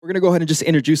We're going to go ahead and just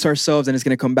introduce ourselves, and it's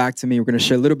going to come back to me. We're going to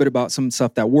share a little bit about some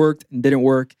stuff that worked and didn't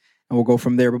work, and we'll go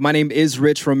from there. But my name is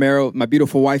Rich Romero. My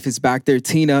beautiful wife is back there,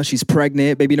 Tina. She's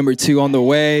pregnant, baby number 2 on the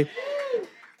way.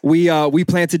 We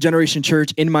planted Generation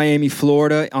Church in Miami,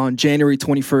 Florida on January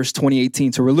 21st,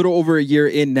 2018. So we're a little over a year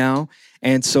in now.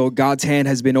 And so God's hand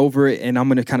has been over it, and I'm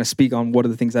going to kind of speak on what are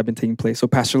the things that have been taking place. So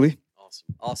Pastor Lee.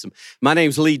 Awesome. My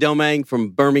name's Lee Domingue from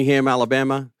Birmingham,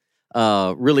 Alabama.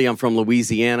 Really, I'm from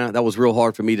Louisiana. That was real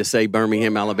hard for me to say,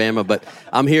 Birmingham, Alabama, but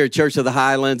I'm here at Church of the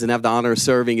Highlands and have the honor of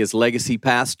serving as legacy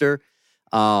pastor.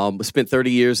 Spent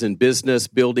 30 years in business,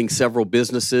 building several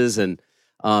businesses, and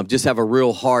just have a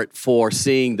real heart for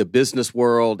seeing the business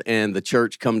world and the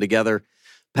church come together,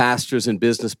 pastors and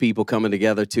business people coming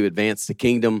together to advance the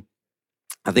kingdom.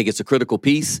 I think it's a critical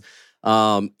piece,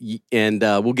 and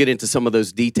we'll get into some of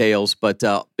those details, but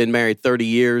been married 30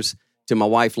 years. To my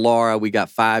wife, Laura. We got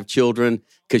 5 children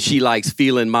because she likes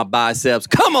feeling my biceps.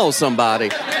 Come on, somebody.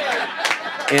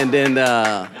 And then,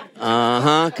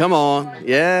 come on.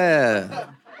 Yeah.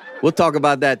 We'll talk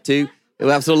about that too.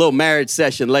 We'll have a little marriage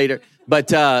session later. But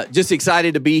just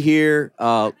excited to be here.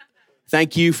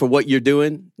 Thank you for what you're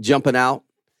doing, jumping out,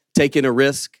 taking a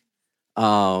risk.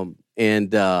 And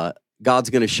God's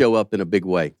going to show up in a big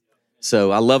way.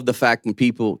 So I love the fact when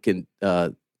people can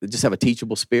just have a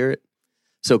teachable spirit.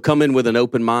 So come in with an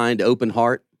open mind, open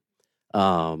heart,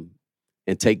 and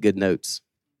take good notes.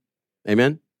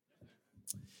 Amen?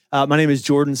 My name is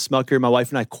Jordan Smucker. My wife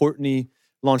and I, Courtney,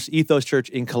 launched Ethos Church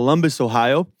in Columbus,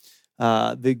 Ohio,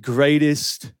 the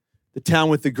town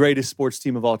with the greatest sports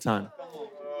team of all time.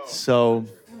 So,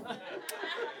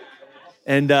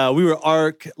 and we were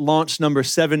ARC launch number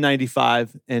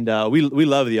 795, and we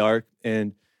love the ARC,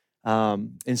 and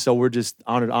so we're just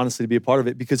honored, honestly, to be a part of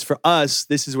it, because for us,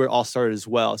 this is where it all started as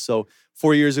well. So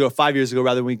 5 years ago,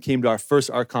 when we came to our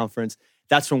first ARC conference,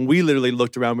 that's when we literally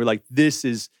looked around. We're like, this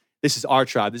is our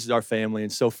tribe. This is our family.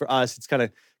 And so for us, it's kind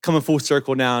of coming full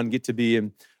circle now and get to be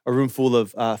in a room full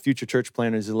of future church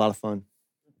planners is a lot of fun.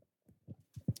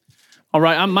 All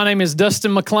right, my name is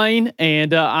Dustin McLean,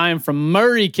 and I am from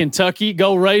Murray, Kentucky.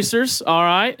 Go Racers, all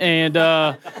right? And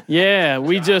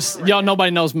y'all,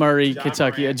 nobody knows Murray,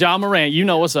 Kentucky. John Morant, you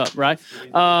know what's up, right?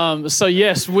 So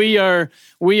yes, we are,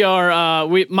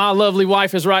 my lovely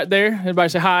wife is right there. Everybody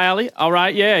say hi, Allie. All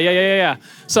right, yeah.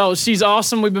 So she's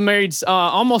awesome. We've been married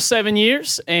almost 7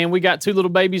 years, and we got 2 little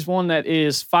babies, one that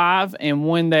is 5 and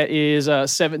one that is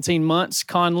 17 months,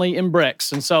 Conley and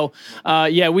Brex. And so,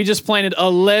 we just planted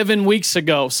 11 weeks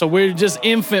ago. So we're just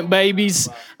infant babies.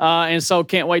 And so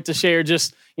can't wait to share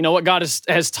just, what God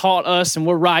has taught us. And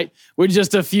we're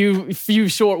just a few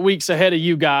short weeks ahead of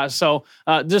you guys. So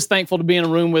just thankful to be in a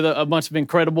room with a bunch of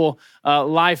incredible,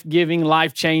 life-giving,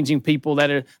 life-changing people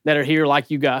that are here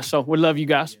like you guys. So we love you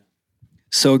guys.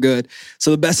 So good. So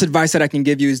the best advice that I can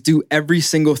give you is do every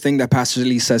single thing that Pastor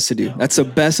Lee says to do. That's the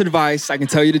best advice I can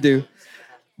tell you to do.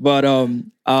 But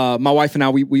my wife and I,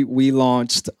 we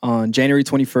launched on January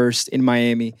 21st in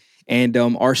Miami, and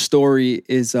our story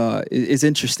is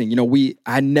interesting.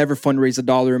 I had never fundraised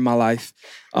 $1 in my life,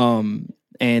 and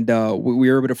we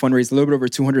were able to fundraise a little bit over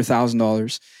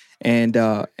 $200,000,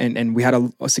 and we had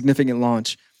a significant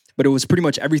launch. But it was pretty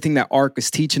much everything that ARC was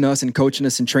teaching us and coaching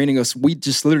us and training us. We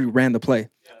just literally ran the play.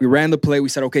 We ran the play. We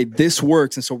said, okay, this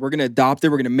works, and so we're going to adopt it.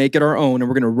 We're going to make it our own, and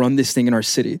we're going to run this thing in our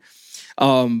city.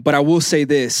 But I will say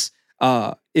this,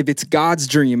 if it's God's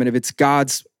dream and if it's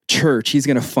God's church, he's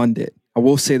going to fund it. I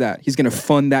will say that. He's going to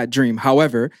fund that dream.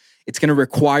 However, it's going to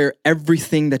require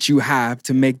everything that you have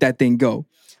to make that thing go.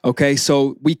 Okay,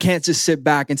 so we can't just sit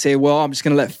back and say, well, I'm just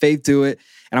going to let faith do it,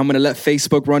 and I'm going to let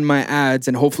Facebook run my ads,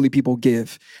 and hopefully people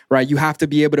give, right? You have to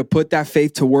be able to put that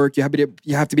faith to work. You have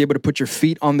to be able to put your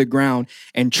feet on the ground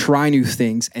and try new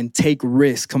things and take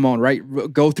risks. Come on, right?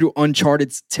 Go through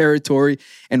uncharted territory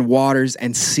and waters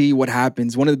and see what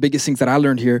happens. One of the biggest things that I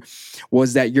learned here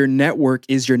was that your network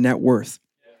is your net worth.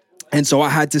 And so I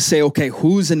had to say, okay,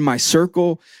 who's in my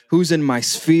circle? Who's in my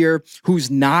sphere?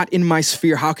 Who's not in my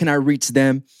sphere? How can I reach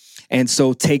them? And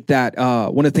so take that.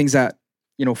 One of the things that,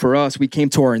 for us, we came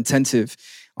to our intensive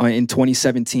in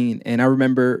 2017. And I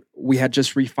remember we had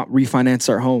just refinanced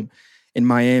our home in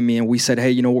Miami. And we said,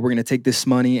 hey, we're going to take this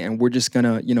money and we're just going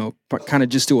to, kind of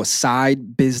just do a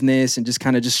side business and just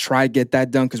kind of just try to get that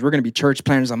done because we're going to be church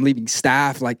planners. I'm leaving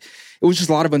staff. It was just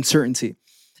a lot of uncertainty.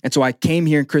 And so I came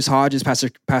here, and Chris Hodges,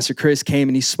 Pastor Chris came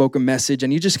and he spoke a message,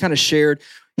 and he just kind of shared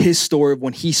his story of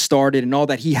when he started and all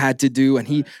that he had to do. And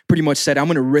he pretty much said, I'm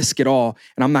going to risk it all,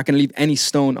 and I'm not going to leave any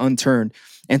stone unturned.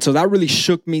 And so that really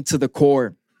shook me to the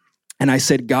core. And I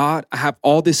said, God, I have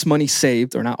all this money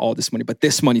saved, or not all this money, but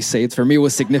this money saved. For me, it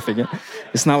was significant.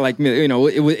 It's not like,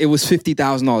 it was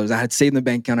 $50,000. I had saved in the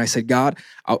bank account. I said, God,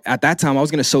 at that time, I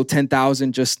was going to sow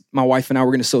 10,000. Just my wife and I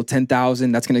were going to sow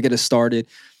 10,000. That's going to get us started.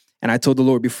 And I told the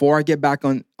Lord, before I get back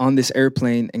on this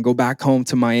airplane and go back home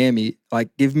to Miami, like,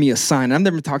 give me a sign. And I've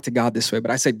never talked to God this way, but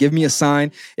I said, give me a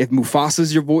sign. If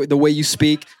Mufasa's your voice, the way you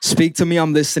speak to me,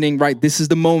 I'm listening, right? This is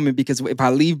the moment, because if I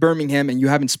leave Birmingham and you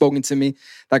haven't spoken to me,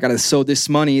 I got to sow this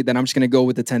money, then I'm just going to go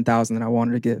with the 10,000 that I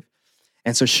wanted to give.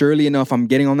 And so surely enough, I'm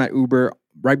getting on that Uber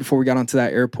right before we got onto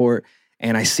that airport,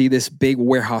 and I see this big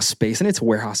warehouse space, and it's a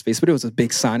warehouse space, but it was a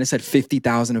big sign. It said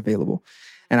 50,000 available.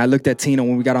 And I looked at Tina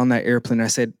when we got on that airplane, and I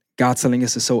said, God's telling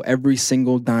us to sow every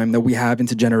single dime that we have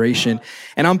into generation.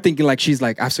 And I'm thinking, like, she's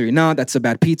like, absolutely not. That's a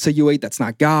bad pizza you ate. That's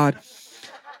not God.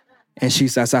 And she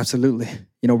says, absolutely.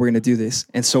 We're going to do this.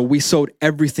 And so we sowed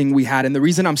everything we had. And the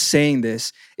reason I'm saying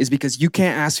this is because you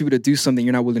can't ask people to do something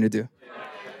you're not willing to do.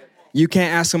 You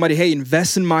can't ask somebody, hey,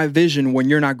 invest in my vision when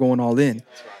you're not going all in.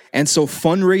 And so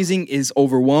fundraising is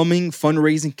overwhelming.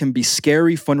 Fundraising can be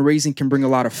scary. Fundraising can bring a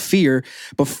lot of fear,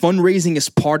 but fundraising is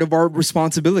part of our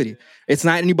responsibility. It's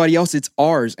not anybody else, it's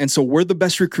ours. And so we're the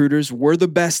best recruiters. We're the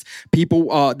best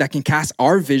people that can cast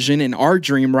our vision and our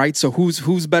dream, right? So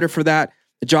who's better for that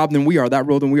job than we are, that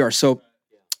role than we are? So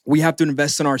we have to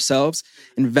invest in ourselves,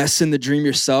 invest in the dream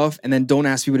yourself, and then don't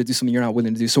ask people to do something you're not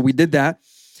willing to do. So we did that.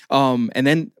 And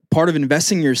then part of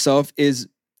investing in yourself is,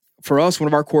 for us, one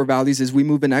of our core values is we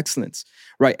move in excellence,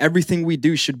 right? Everything we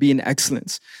do should be in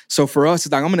excellence. So for us,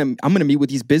 it's like, I'm gonna meet with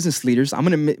these business leaders. I'm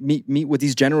gonna meet with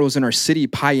these generals in our city,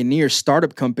 pioneers,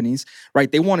 startup companies,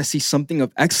 right? They want to see something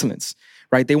of excellence,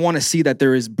 right? They want to see that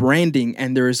there is branding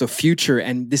and there is a future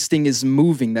and this thing is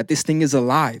moving, that this thing is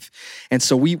alive. And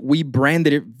so we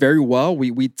branded it very well.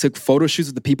 We took photo shoots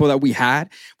of the people that we had.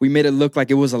 We made it look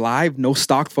like it was alive, no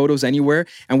stock photos anywhere.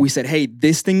 And we said, hey,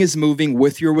 this thing is moving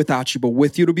with you or without you, but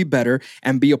with you to be better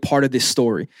and be a part of this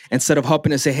story. Instead of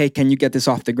helping to say, hey, can you get this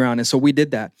off the ground? And so we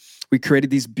did that. We created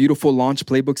these beautiful launch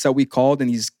playbooks that we called, and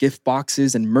these gift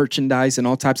boxes and merchandise and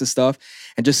all types of stuff,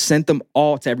 and just sent them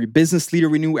all to every business leader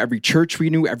we knew, every church we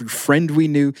knew, every friend we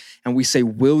knew. And we say,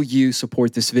 will you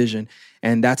support this vision?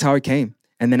 And that's how it came.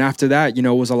 And then after that, it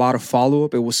was a lot of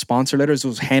follow-up. It was sponsor letters. It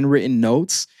was handwritten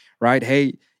notes, right?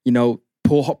 Hey,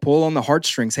 pull on the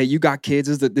heartstrings. Hey, you got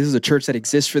kids. This is a church that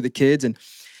exists for the kids. And,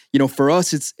 for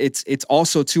us, it's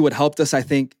also too, what helped us, I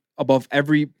think, above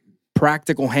every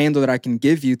practical handle that I can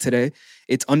give you today,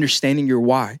 it's understanding your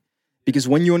why. Because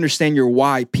when you understand your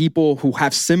why, people who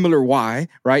have similar why,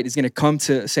 right, is going to come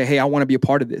to say, hey, I want to be a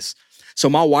part of this. So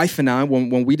my wife and I,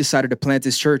 when we decided to plant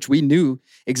this church, we knew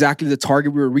exactly the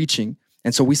target we were reaching.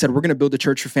 And so we said, we're going to build a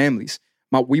church for families.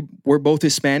 We're both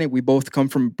Hispanic. We both come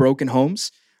from broken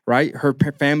homes, right? Her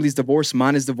family's divorced.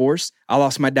 Mine is divorced. I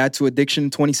lost my dad to addiction in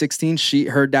 2016.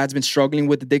 Her dad's been struggling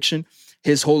with addiction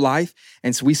his whole life.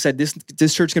 And so we said, this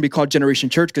church is going to be called Generation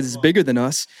Church because it's bigger than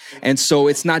us. And so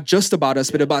it's not just about us,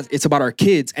 but it's about our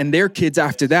kids and their kids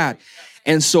after that.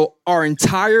 And so our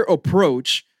entire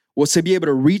approach was to be able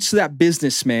to reach that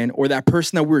businessman or that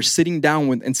person that we were sitting down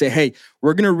with and say, hey,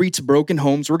 we're going to reach broken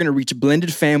homes. We're going to reach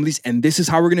blended families. And this is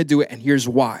how we're going to do it. And here's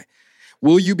why.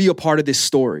 Will you be a part of this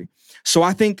story? So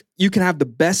I think you can have the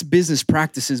best business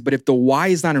practices, but if the why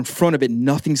is not in front of it,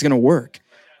 nothing's going to work,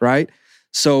 right?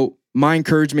 So my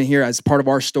encouragement here as part of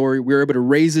our story, we were able to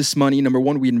raise this money. Number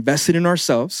one, we invested in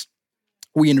ourselves.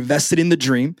 We invested in the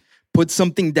dream, put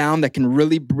something down that can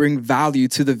really bring value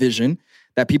to the vision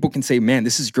that people can say, man,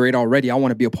 this is great already. I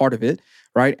want to be a part of it,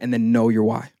 right? And then know your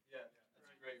why.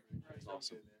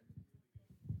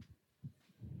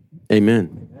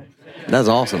 Amen. That's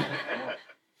awesome.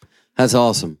 That's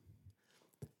awesome.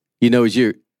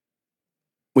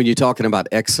 When you're talking about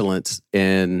excellence,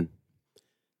 and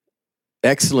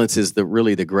excellence is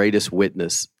really the greatest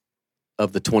witness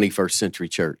of the 21st century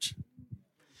church,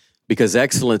 because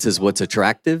excellence is what's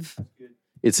attractive.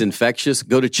 It's infectious.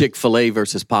 Go to Chick-fil-A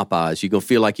versus Popeyes. You're going to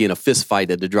feel like you're in a fist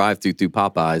fight at the drive-thru through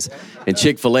Popeyes. And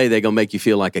Chick-fil-A, they're going to make you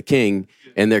feel like a king,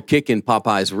 and they're kicking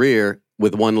Popeyes' rear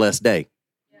with one less day.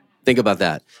 Think about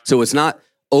that. So it's not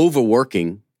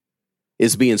overworking,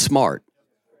 it's being smart.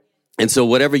 And so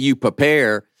whatever you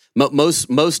prepare,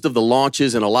 most of the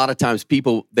launches, and a lot of times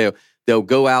people, they'll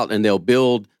go out and they'll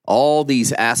build all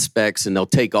these aspects, and they'll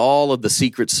take all of the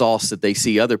secret sauce that they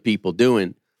see other people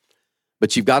doing.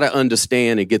 But you've got to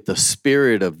understand and get the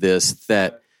spirit of this,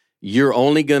 that you're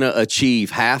only going to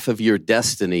achieve half of your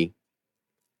destiny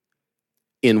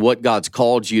in what God's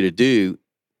called you to do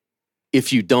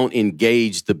if you don't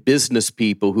engage the business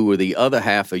people who are the other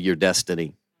half of your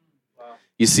destiny.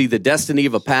 You see, the destiny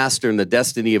of a pastor and the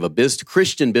destiny of a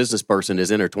Christian business person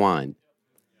is intertwined.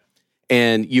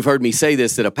 And you've heard me say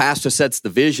this, that a pastor sets the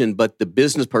vision, but the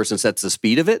business person sets the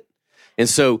speed of it. And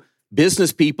so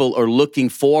business people are looking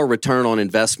for return on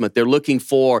investment. They're looking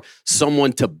for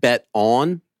someone to bet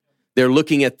on. They're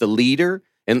looking at the leader.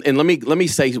 And let me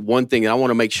say one thing that I want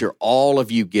to make sure all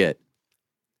of you get.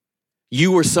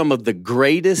 You are some of the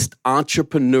greatest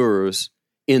entrepreneurs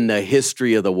in the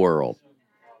history of the world.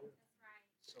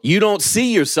 You don't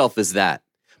see yourself as that,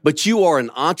 but you are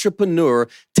an entrepreneur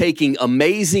taking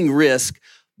amazing risk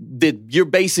that you're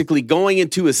basically going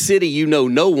into a city you know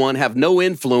no one, have no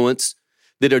influence,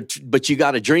 but you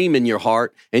got a dream in your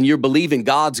heart and you're believing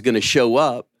God's going to show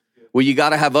up. Well, you got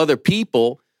to have other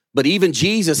people, but even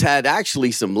Jesus had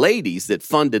actually some ladies that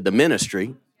funded the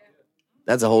ministry.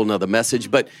 That's a whole nother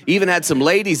message, but even had some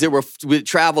ladies that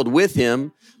traveled with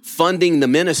him funding the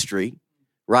ministry,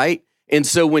 right? And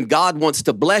so when God wants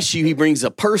to bless you, he brings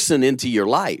a person into your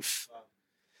life.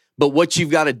 But what you've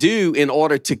got to do in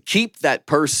order to keep that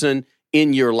person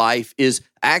in your life is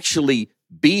actually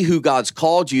be who God's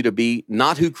called you to be,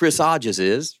 not who Chris Hodges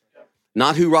is,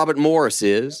 not who Robert Morris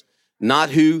is, not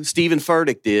who Stephen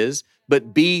Furtick is,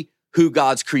 but be who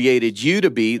God's created you to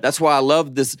be. That's why I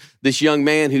love this young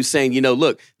man who's saying,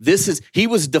 look, he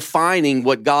was defining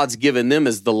what God's given them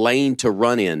as the lane to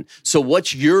run in. So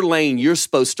what's your lane you're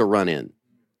supposed to run in?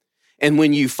 And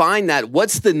when you find that,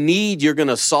 what's the need you're going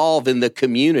to solve in the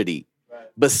community?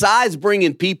 Besides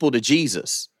bringing people to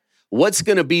Jesus, what's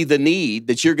going to be the need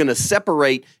that you're going to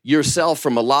separate yourself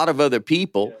from a lot of other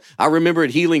people? I remember at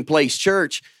Healing Place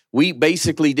Church, we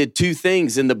basically did two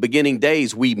things in the beginning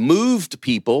days. We moved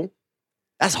people.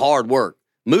 That's hard work.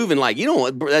 Moving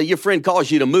your friend calls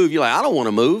you to move. You're like, I don't want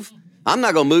to move. I'm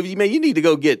not going to move you. Man, you need to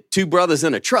go get two brothers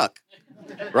in a truck,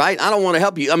 right? I don't want to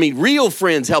help you. I mean, real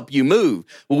friends help you move.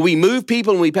 Well, we moved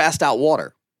people and we passed out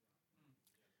water.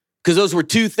 Because those were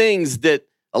two things that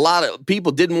a lot of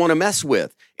people didn't want to mess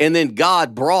with. And then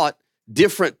God brought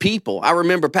different people. I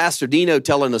remember Pastor Dino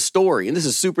telling a story, and this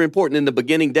is super important in the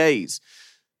beginning days.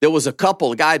 There was a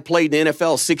couple, a guy had played in the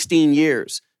NFL 16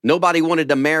 years. Nobody wanted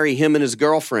to marry him and his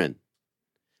girlfriend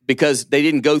because they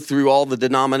didn't go through all the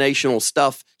denominational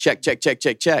stuff. Check.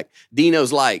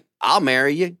 Dino's like, I'll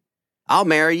marry you.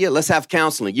 Let's have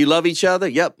counseling. You love each other?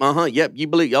 Yep. Yep. You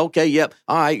believe? Okay. Yep.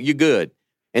 All right. You're good.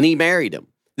 And he married him.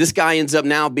 This guy ends up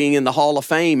now being in the Hall of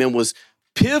Fame and was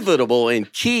pivotal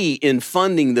and key in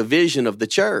funding the vision of the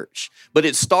church. But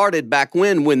it started back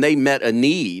when they met a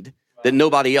need that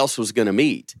nobody else was going to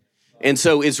meet. And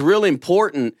so it's really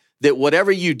important that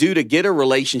whatever you do to get a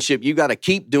relationship, you got to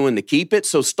keep doing to keep it.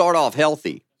 So start off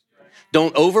healthy.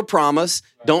 Don't overpromise.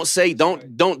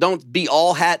 Don't be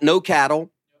all hat, no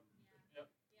cattle.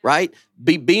 Right?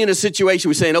 Be in a situation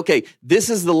where you're saying, okay,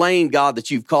 this is the lane, God, that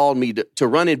you've called me to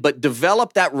run in, but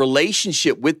develop that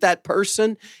relationship with that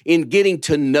person in getting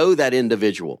to know that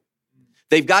individual.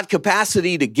 They've got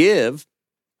capacity to give.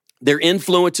 They're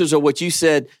influencers, or what you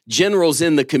said, generals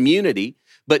in the community,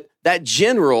 but that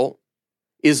general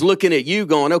is looking at you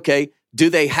going, okay, do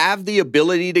they have the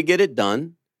ability to get it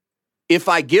done? If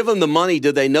I give them the money,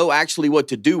 do they know actually what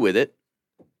to do with it?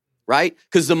 Right?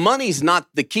 Because the money's not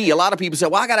the key. A lot of people say,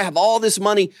 well, I got to have all this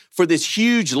money for this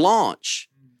huge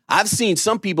launch. I've seen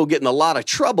some people get in a lot of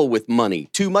trouble with money,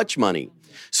 too much money.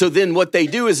 So then what they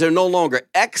do is they're no longer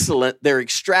excellent, they're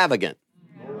extravagant.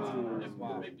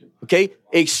 Okay?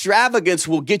 Extravagance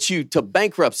will get you to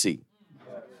bankruptcy.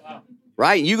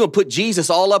 Right? You're going to put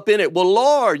Jesus all up in it. Well,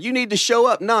 Lord, you need to show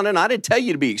up. No. I didn't tell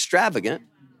you to be extravagant.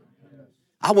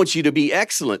 I want you to be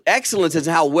excellent. Excellence is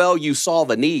how well you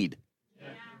solve a need.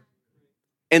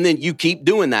 And then you keep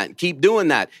doing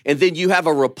that. And then you have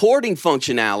a reporting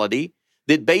functionality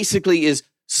that basically is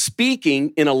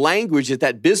speaking in a language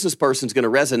that business person's going to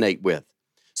resonate with.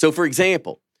 So for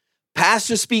example,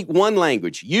 pastors speak one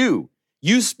language. You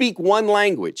speak one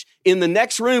language. In the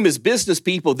next room is business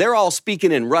people. They're all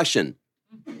speaking in Russian.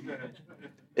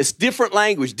 It's different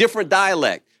language, different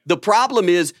dialect. The problem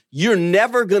is you're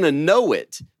never going to know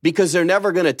it because they're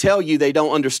never going to tell you they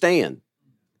don't understand.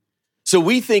 So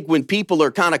we think when people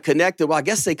are kind of connected, well, I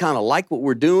guess they kind of like what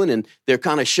we're doing and they're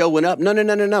kind of showing up.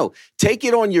 No. Take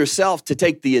it on yourself to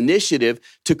take the initiative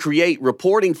to create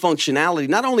reporting functionality,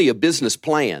 not only a business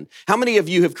plan. How many of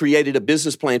you have created a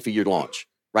business plan for your launch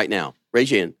right now? Raise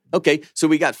your hand. Okay, so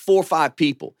we got 4 or 5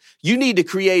 people. You need to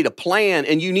create a plan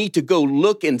and you need to go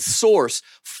look and source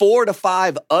 4 to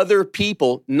 5 other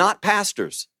people, not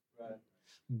pastors,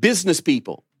 business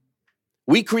people.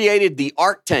 We created the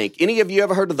Ark Tank. Any of you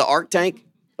ever heard of the Ark Tank?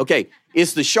 Okay,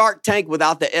 it's the Shark Tank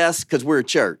without the S because we're a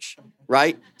church,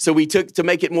 right? So we took, to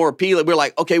make it more appealing, we're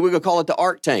like, okay, we're going to call it the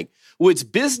Ark Tank. Well, it's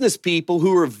business people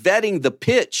who are vetting the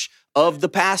pitch of the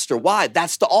pastor. Why?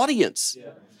 That's the audience. Yeah.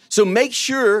 So make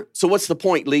sure, so what's the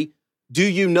point, Lee? Do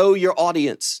you know your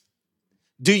audience?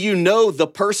 Do you know the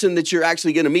person that you're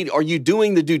actually going to meet? Are you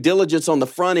doing the due diligence on the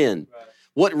front end? Right.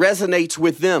 What resonates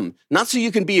with them? Not so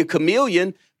you can be a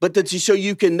chameleon, but so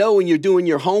you can know when you're doing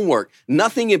your homework.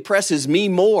 Nothing impresses me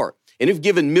more. And you've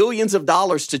given millions of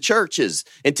dollars to churches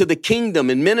and to the kingdom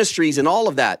and ministries and all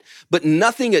of that. But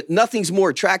nothing's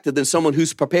more attractive than someone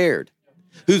who's prepared,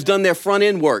 who's done their front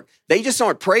end work. They just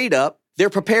aren't prayed up, they're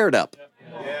prepared up.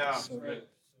 Yeah.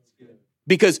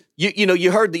 Because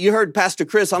you heard Pastor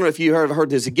Chris, I don't know if you heard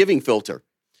there's a giving filter.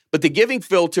 But the giving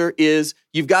filter is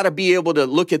you've got to be able to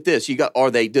look at this.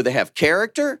 Do they have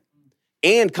character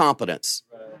and competence?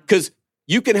 Because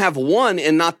you can have one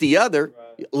and not the other.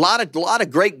 A lot of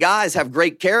great guys have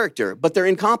great character, but they're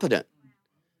incompetent.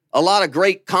 A lot of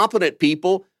great competent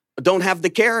people don't have the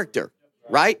character,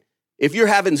 right? If you're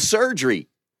having surgery,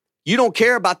 you don't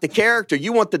care about the character.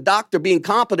 You want the doctor being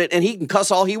competent and he can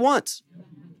cuss all he wants,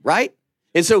 right?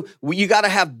 And so you got to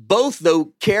have both,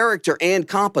 though, character and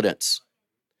competence.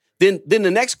 Then the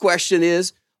next question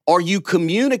is, are you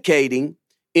communicating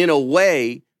in a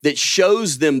way that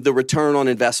shows them the return on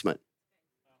investment?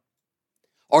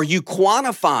 Are you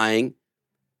quantifying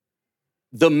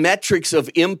the metrics of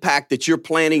impact that you're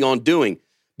planning on doing?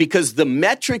 Because the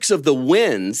metrics of the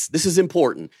wins, this is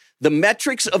important, the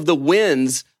metrics of the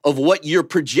wins of what you're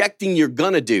projecting you're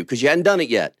going to do, because you hadn't done it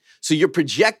yet. So you're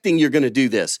projecting you're going to do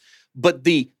this. But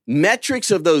the metrics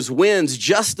of those wins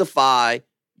justify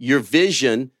your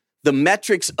vision. The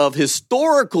metrics of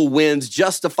historical wins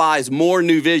justifies more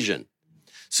new vision.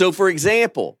 So for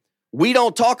example, we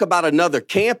don't talk about another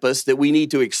campus that we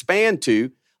need to expand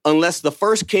to unless the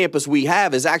first campus we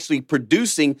have is actually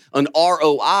producing an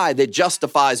ROI that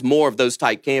justifies more of those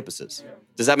type campuses.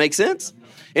 Does that make sense?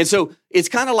 And so it's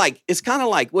kind of like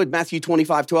what Matthew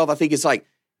 25:12, I think it's like,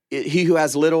 he who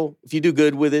has little, if you do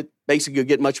good with it, basically you'll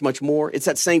get much, much more. It's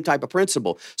that same type of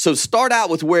principle. So start out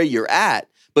with where you're at,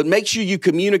 but make sure you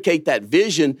communicate that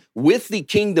vision with the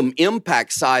kingdom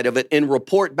impact side of it and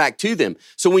report back to them.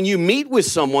 So when you meet with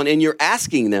someone and you're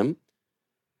asking them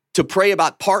to pray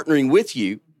about partnering with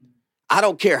you, I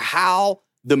don't care how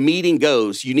the meeting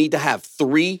goes, you need to have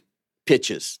 3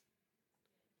 pitches.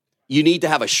 You need to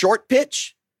have a short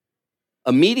pitch,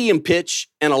 a medium pitch,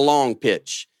 and a long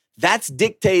pitch. That's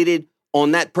dictated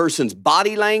on that person's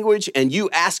body language and you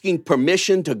asking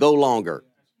permission to go longer.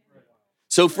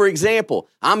 So for example,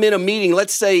 I'm in a meeting,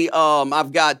 let's say I'm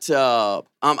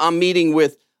meeting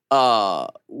with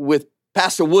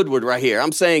Pastor Woodward right here.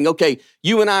 I'm saying, okay,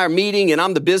 you and I are meeting and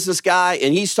I'm the business guy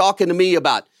and he's talking to me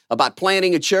about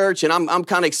planning a church and I'm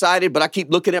kind of excited, but I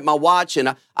keep looking at my watch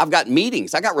and I've got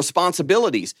meetings, I got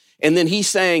responsibilities. And then he's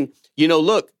saying,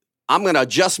 look, I'm going to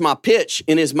adjust my pitch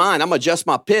in his mind. I'm going to adjust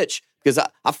my pitch because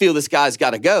I feel this guy's got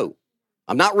to go.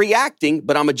 I'm not reacting,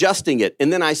 but I'm adjusting it.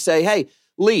 And then I say, hey,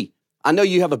 Lee, I know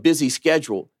you have a busy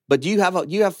schedule, but do you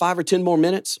have 5 or 10 more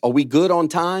minutes? Are we good on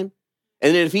time?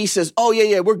 And then if he says, oh,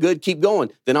 yeah, we're good, keep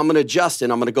going, then I'm going to adjust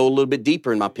and I'm going to go a little bit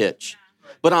deeper in my pitch.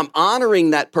 But I'm honoring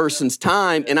that person's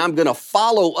time and I'm going to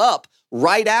follow up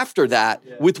right after that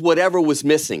with whatever was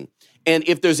missing. And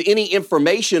if there's any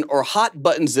information or hot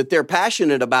buttons that they're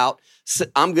passionate about,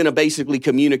 I'm going to basically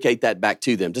communicate that back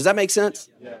to them. Does that make sense?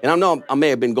 Yeah. And I know I may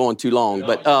have been going too long,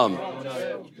 but I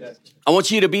want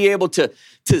you to be able to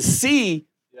see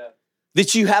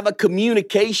that you have a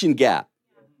communication gap,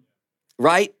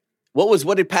 right?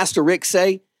 What did Pastor Rick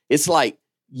say? It's like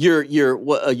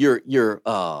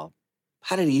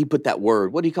how did he put that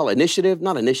word? What do you call it? Initiative?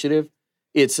 Not initiative.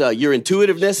 It's your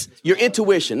intuitiveness, your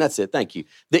intuition. That's it. Thank you.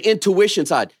 The intuition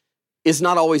side is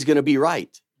not always going to be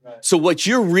right. So what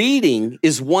you're reading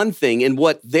is one thing and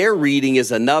what they're reading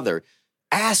is another.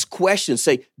 Ask questions.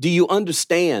 Say, do you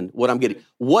understand what I'm getting?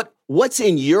 What's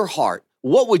in your heart?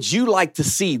 What would you like to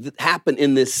see happen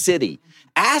in this city?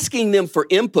 Asking them for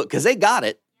input because they got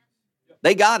it.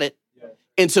 They got it.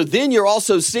 And so then you're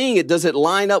also seeing it. Does it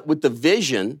line up with the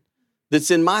vision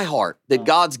that's in my heart that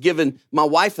God's given my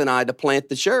wife and I to plant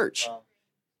the church?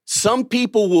 Some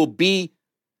people will be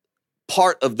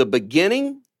part of the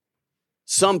beginning,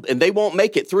 and they won't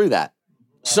make it through that.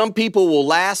 Some people will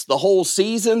last the whole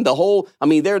season,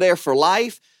 they're there for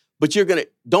life, but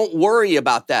don't worry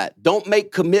about that. Don't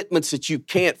make commitments that you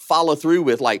can't follow through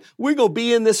with, like, we're going to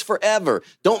be in this forever.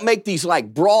 Don't make these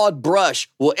like broad brush,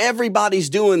 well, everybody's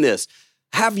doing this.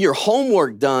 Have your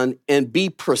homework done and be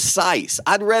precise.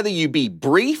 I'd rather you be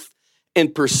brief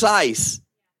and precise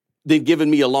than giving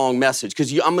me a long message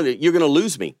because you're going to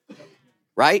lose me,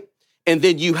 right? And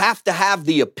then you have to have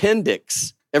the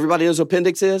appendix. Everybody knows what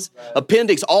appendix is?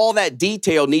 Appendix, all that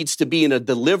detail needs to be in a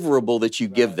deliverable that you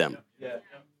give them.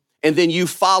 And then you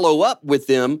follow up with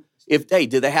them. If, hey,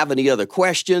 do they have any other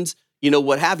questions?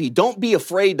 What have you. Don't be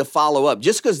afraid to follow up.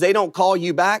 Just because they don't call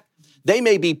you back, they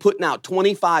may be putting out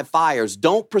 25 fires.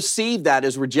 Don't perceive that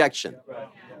as rejection.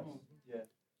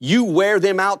 You wear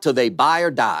them out till they buy or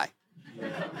die.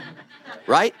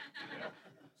 Right?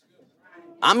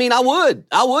 I mean, I would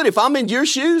if I'm in your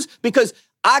shoes, because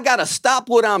I got to stop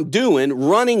what I'm doing,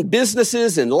 running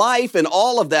businesses and life and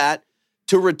all of that,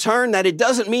 to return that. It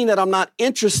doesn't mean that I'm not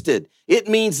interested. It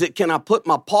means that can I put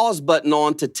my pause button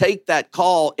on to take that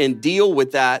call and deal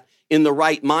with that in the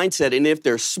right mindset. And if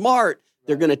they're smart,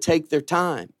 they're going to take their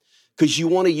time, because you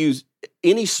want to use,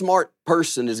 any smart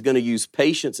person is going to use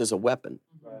patience as a weapon.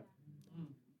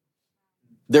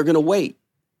 They're going to wait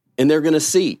and they're going to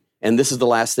see. And this is the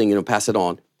last thing, pass it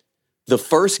on. The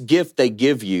first gift they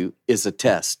give you is a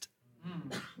test.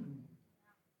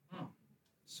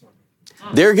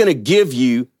 They're going to give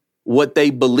you what they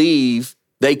believe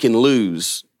they can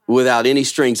lose without any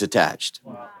strings attached.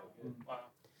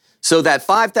 So that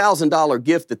 $5,000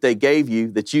 gift that they gave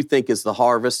you that you think is the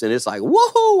harvest, and it's like,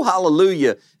 woohoo,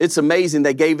 hallelujah, it's amazing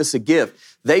they gave us a gift.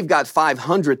 They've got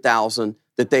 $500,000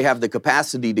 that they have the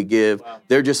capacity to give.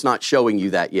 They're just not showing you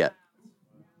that yet.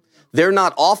 They're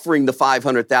not offering the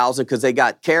 $500,000 because they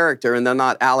got character and they're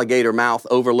not alligator mouth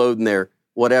overloading their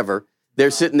whatever. They're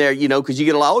sitting there, because you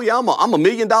get a lot, oh yeah, I'm a $1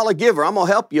 million giver. I'm going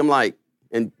to help you. I'm like,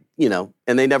 and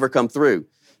they never come through.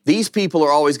 These people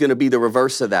are always going to be the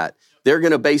reverse of that. They're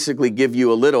going to basically give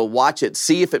you a little, watch it,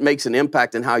 see if it makes an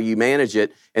impact in how you manage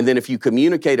it. And then if you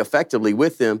communicate effectively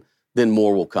with them, then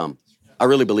more will come. I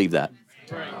really believe that.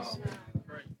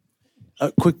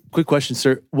 Quick question,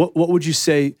 sir. What would you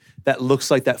say that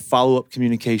looks like, that follow-up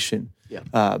communication?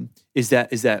 Yeah. Is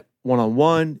that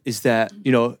one-on-one? Is that,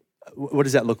 what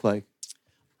does that look like?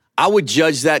 I would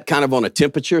judge that kind of on a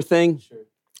temperature thing,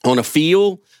 on a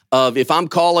feel of, if I'm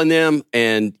calling them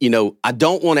and, I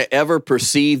don't want to ever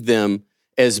perceive them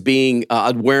as being,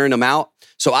 wearing them out.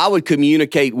 So I would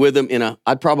communicate with them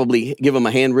I'd probably give them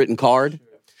a handwritten card.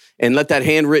 And let that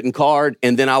handwritten card,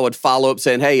 and then I would follow up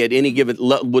saying, hey, at any given,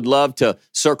 would love to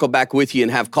circle back with you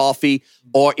and have coffee.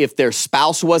 Or if their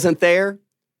spouse wasn't there,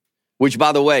 which,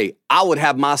 by the way, I would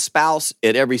have my spouse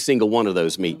at every single one of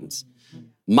those meetings.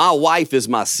 My wife is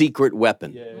my secret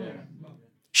weapon.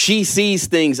 She sees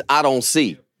things I don't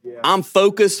see. I'm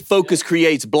focused. Focus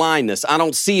creates blindness. I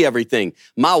don't see everything.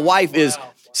 My wife is,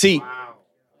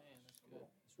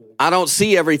 I don't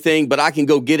see everything, but I can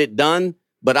go get it done.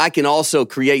 But I can also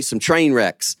create some train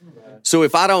wrecks. So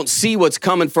if I don't see what's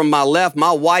coming from my left,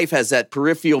 my wife has that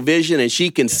peripheral vision and she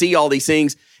can see all these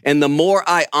things. And the more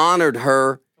I honored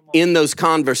her in those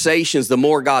conversations, the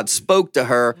more God spoke to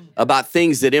her about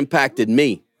things that impacted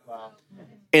me.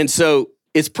 And so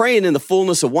it's praying in the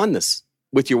fullness of oneness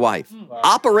with your wife.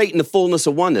 Operate in the fullness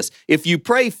of oneness. If you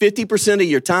pray 50% of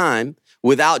your time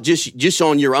without just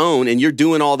on your own, and you're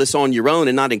doing all this on your own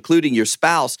and not including your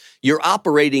spouse, you're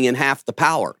operating in half the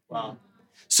power.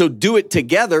 So do it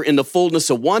together in the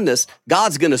fullness of oneness.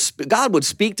 God would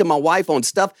speak to my wife on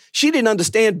stuff. She didn't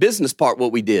understand business part,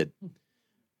 what we did.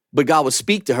 But God would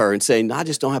speak to her and say, no, I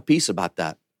just don't have peace about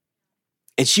that.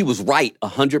 And she was right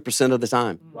 100% of the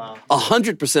time.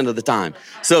 100% of the time.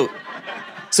 So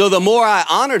the more I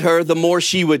honored her, the more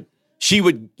she would,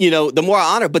 the more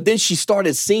I honor, but then she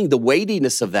started seeing the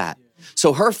weightiness of that.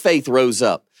 So her faith rose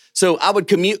up. So I would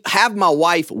have my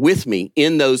wife with me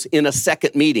in a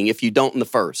second meeting, if you don't in the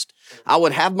first. I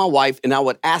would have my wife and I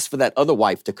would ask for that other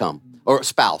wife to come, or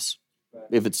spouse,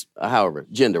 if it's however,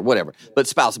 gender, whatever, but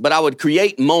spouse. But I would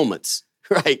create moments,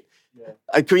 right?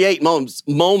 I create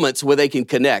moments where they can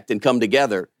connect and come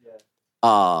together.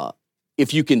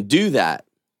 If you can do that,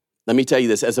 let me tell you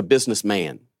this, as a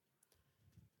businessman,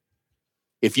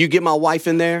 if you get my wife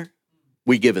in there,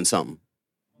 we giving something.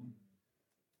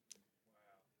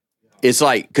 It's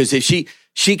like, because if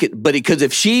she could, but because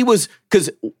if she was, because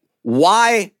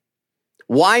why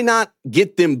not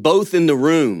get them both in the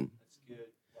room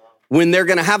when they're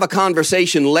going to have a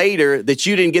conversation later that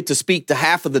you didn't get to speak to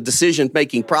half of the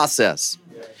decision-making process?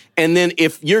 And then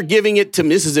if you're giving it to me,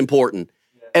 this is important.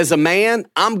 As a man,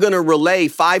 I'm going to relay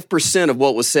 5% of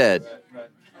what was said.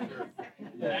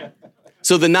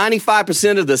 So the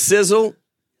 95% of the sizzle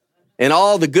and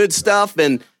all the good stuff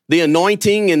and the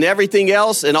anointing and everything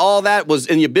else and all that was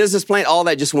in your business plan, all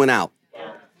that just went out.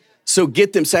 So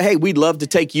get them, say, hey, we'd love to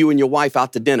take you and your wife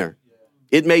out to dinner.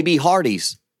 It may be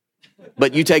Hardee's,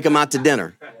 but you take them out to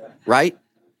dinner, right?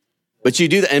 But you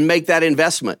do that and make that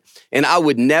investment. And I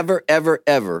would never, ever,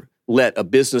 ever let a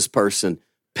business person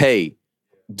pay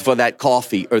for that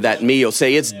coffee or that meal,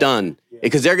 say it's done.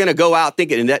 Because they're going to go out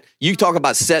thinking, and that you talk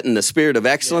about setting the spirit of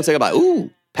excellence. They're like, ooh,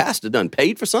 pastor done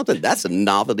paid for something. That's a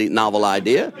novel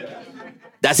idea.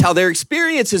 That's how their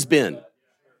experience has been,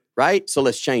 right? So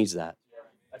let's change that.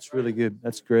 That's really good.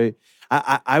 That's great.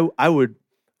 I would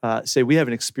say we have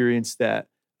an experience that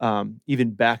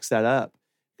even backs that up,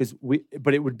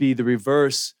 but it would be the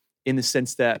reverse in the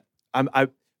sense that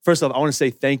first off, I want to say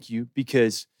thank you,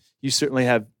 because you certainly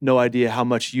have no idea how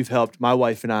much you've helped my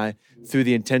wife and I through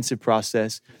the intensive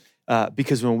process.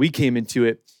 Because when we came into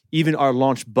it, even our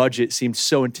launch budget seemed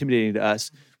so intimidating to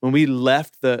us. When we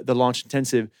left the launch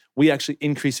intensive, we actually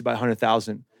increased it by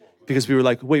 100,000 because we were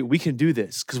like, wait, we can do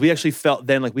this. Because we actually felt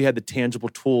then like we had the tangible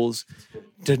tools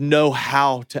to know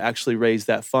how to actually raise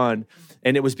that fund.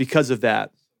 And it was because of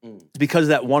that. Because of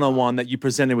that one-on-one that you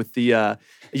presented with the,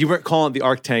 you weren't calling it the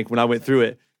Ark Tank when I went through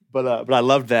it, but I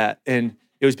loved that. And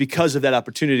it was because of that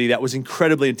opportunity that was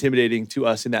incredibly intimidating to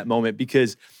us in that moment,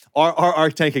 because our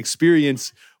Ark Tank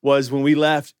experience was when we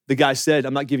left, the guy said,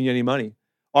 I'm not giving you any money.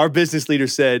 Our business leader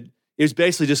said, it was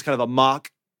basically just kind of a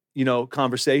mock,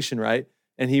 conversation, right?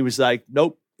 And he was like,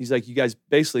 nope. He's like, you guys,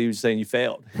 basically he was saying you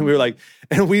failed. And we were like,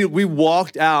 and we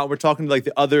walked out, we're talking to like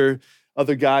the other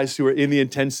guys who were in the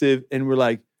intensive, and we're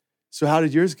like, so how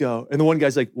did yours go? And the one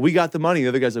guy's like, we got the money. The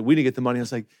other guy's like, we didn't get the money. I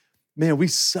was like, man, we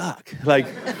suck. Like,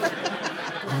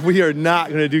 we are not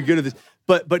going to do good at this.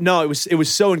 But no, it was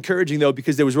so encouraging though,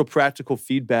 because there was real practical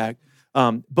feedback.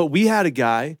 But we had a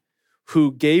guy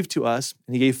who gave to us,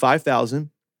 and he gave 5,000.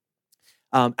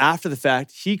 After the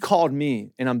fact, he called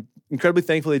me, and I'm incredibly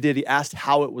thankful he did. He asked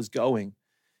how it was going.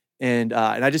 And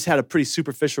I just had a pretty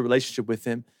superficial relationship with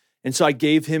him. And so I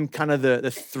gave him kind of the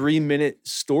 3-minute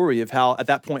story of how, at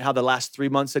that point, how the last 3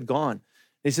 months had gone. And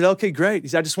he said, okay, great. He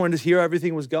said, I just wanted to hear how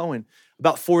everything was going.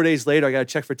 About 4 days later, I got a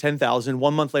check for 10,000.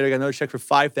 1 month later, I got another check for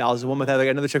 5,000. 1 month later, I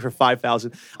got another check for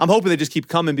 5,000. I'm hoping they just keep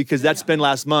coming, because that's been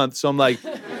last month. So I'm like,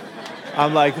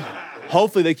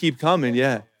 hopefully they keep coming.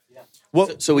 Yeah. Well,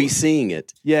 so he's seeing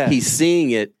it. Yeah. He's seeing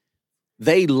it.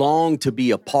 They long to be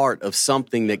a part of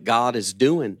something that God is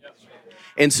doing.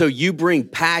 And so you bring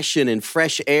passion and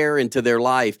fresh air into their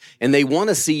life, and they want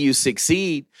to see you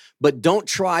succeed, but don't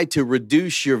try to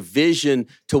reduce your vision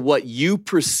to what you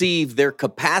perceive their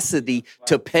capacity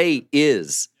to pay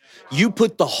is. You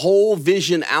put the whole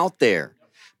vision out there.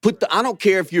 I don't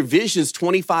care if your vision is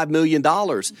 $25 million.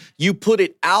 You put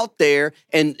it out there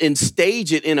and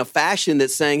stage it in a fashion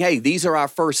that's saying, hey, these are our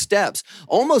first steps.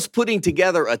 Almost putting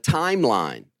together a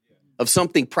timeline of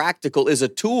something practical is a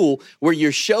tool where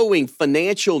you're showing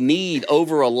financial need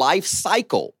over a life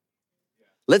cycle.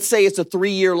 Let's say it's a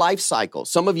 3-year life cycle.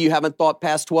 Some of you haven't thought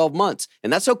past 12 months,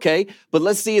 and that's okay. But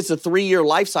let's see, it's a 3-year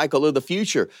life cycle of the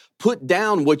future. Put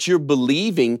down what you're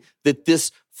believing that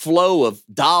this flow of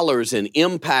dollars and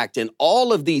impact and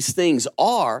all of these things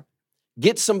are.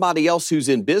 Get somebody else who's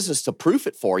in business to proof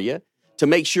it for you, to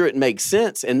make sure it makes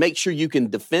sense and make sure you can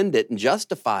defend it and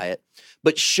justify it.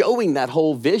 But showing that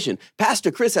whole vision. Pastor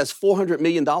Chris has $400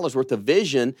 million worth of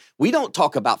vision we don't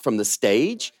talk about from the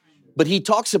stage, but he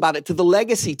talks about it to the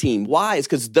legacy team. Why? It's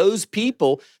because those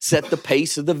people set the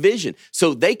pace of the vision.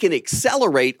 So they can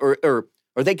accelerate or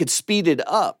they could speed it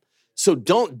up. So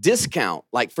don't discount.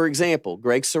 Like, for example,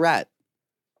 Greg Surratt.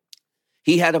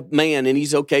 He had a man, and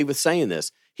he's okay with saying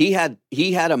this. He had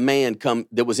a man come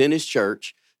that was in his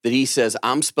church that he says,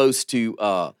 I'm supposed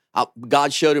to,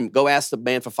 God showed him, go ask the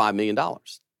man for $5 million.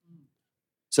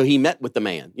 So he met with the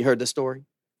man. You heard the story?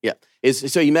 Yeah.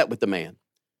 So he met with the man.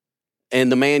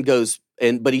 And the man goes,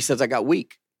 but he says, I got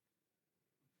weak.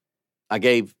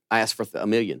 I asked for $1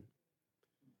 million.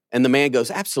 And the man goes,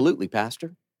 absolutely,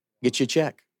 Pastor. Get you a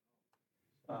check.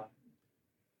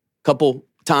 Couple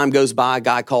time goes by, a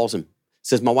guy calls him,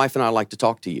 says, my wife and I would like to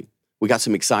talk to you. We got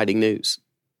some exciting news.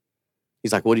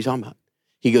 He's like, what are you talking about?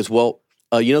 He goes, well,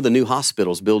 the new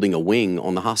hospital's building a wing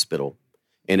on the hospital,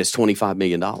 and it's $25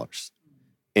 million.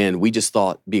 And we just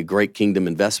thought it'd be a great kingdom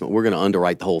investment. We're going to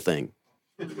underwrite the whole thing.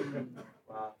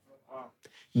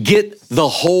 Get the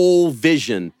whole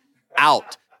vision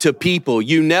out to people.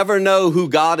 You never know who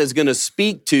God is going to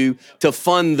speak to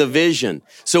fund the vision.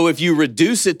 So if you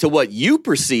reduce it to what you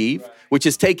perceive, which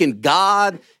is taking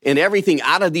God and everything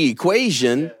out of the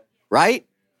equation, right?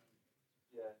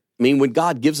 I mean, when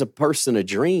God gives a person a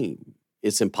dream,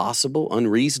 it's impossible,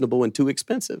 unreasonable, and too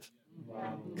expensive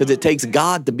because it takes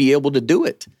God to be able to do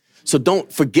it. So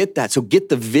don't forget that. So get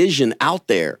the vision out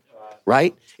there,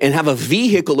 right? And have a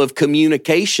vehicle of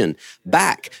communication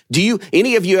back.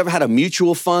 Any of you ever had a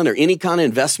mutual fund or any kind of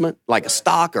investment, like a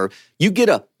stock, or you get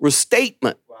a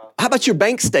restatement? How about your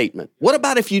bank statement? What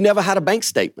about if you never had a bank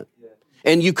statement?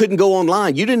 and you couldn't go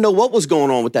online. You didn't know what was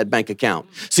going on with that bank account.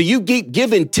 So you keep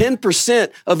giving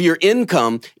 10% of your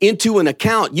income into an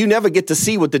account. You never get to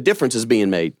see what the difference is being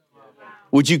made.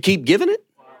 Would you keep giving it?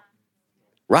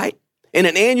 Right? And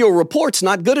an annual report's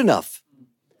not good enough.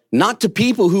 Not to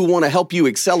people who want to help you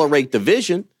accelerate the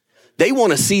vision. They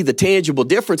want to see the tangible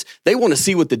difference. They want to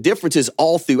see what the difference is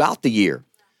all throughout the year.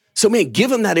 So man, give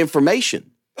them that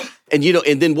information. And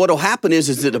and then what'll happen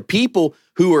is that the people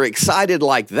who are excited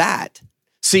like that,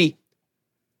 see,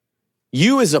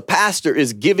 you as a pastor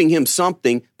is giving him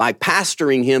something by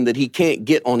pastoring him that he can't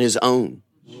get on his own.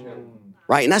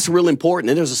 Right? And that's real important.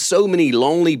 And there's so many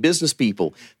lonely business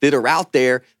people that are out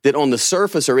there that on the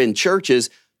surface are in churches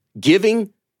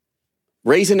giving,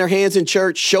 raising their hands in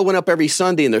church, showing up every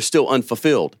Sunday, and they're still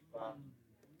unfulfilled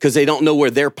because they don't know where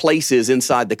their place is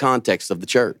inside the context of the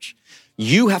church.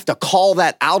 You have to call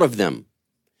that out of them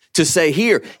to say,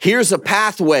 here's a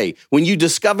pathway. When you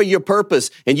discover your purpose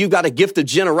and you've got a gift of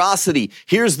generosity,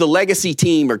 here's the legacy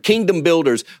team or kingdom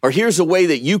builders, or here's a way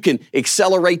that you can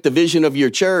accelerate the vision of your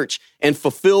church and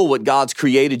fulfill what God's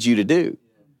created you to do.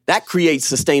 That creates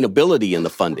sustainability in the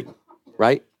funding,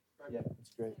 right? Yeah, that's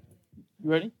great. You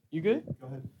ready? You good? Go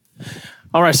ahead.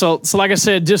 All right, so like I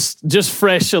said, just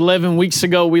fresh 11 weeks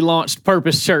ago, we launched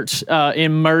Purpose Church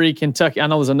in Murray, Kentucky. I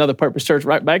know there's another Purpose Church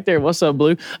right back there. What's up,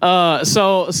 Blue?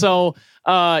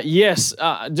 Yes,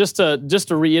 just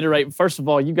to reiterate, first of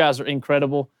all, you guys are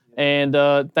incredible, and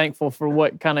thankful for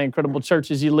what kind of incredible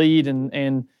churches you lead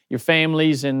and your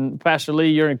families. And Pastor Lee,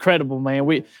 you're incredible, man.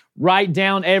 We write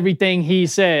down everything he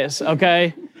says,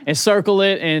 okay? And circle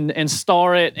it and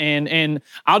star it. And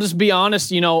I'll just be honest,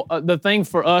 the thing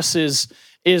for us is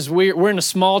we're in a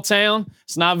small town.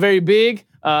 It's not very big.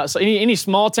 So any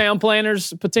small town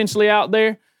planners potentially out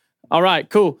there? All right,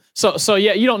 cool. So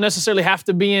yeah, you don't necessarily have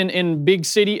to be in big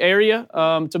city area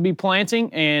to be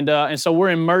planting. And so we're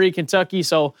in Murray, Kentucky.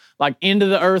 So like end of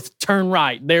the earth, turn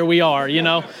right. There we are,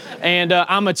 And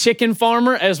I'm a chicken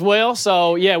farmer as well.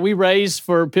 So yeah, we raise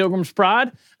for Pilgrim's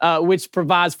Pride, which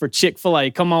provides for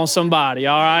Chick-fil-A. Come on, somebody.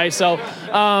 All right. So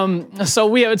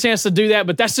we have a chance to do that,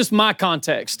 but that's just my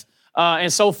context.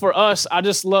 And so for us, I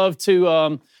just love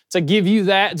to give you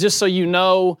that just so you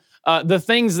know. The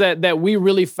things that we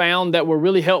really found that were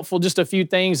really helpful, just a few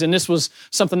things, and this was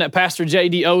something that Pastor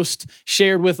J.D. Ost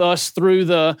shared with us through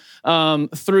the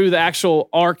actual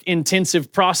ARC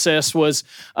intensive process was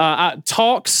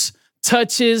talks,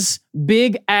 touches,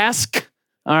 big ask.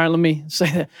 All right, let me say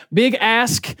that. Big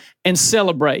ask and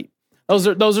celebrate.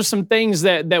 Those are some things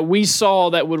that we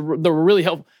saw that were really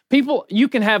helpful. People, you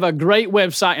can have a great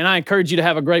website, and I encourage you to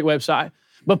have a great website,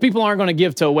 but people aren't going to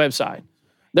give to a website.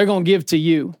 They're going to give to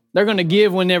you. They're going to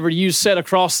give whenever you sit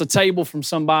across the table from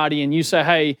somebody and you say,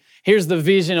 hey, here's the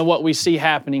vision of what we see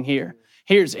happening here.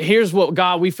 Here's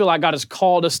what we feel like God has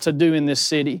called us to do in this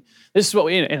city. This is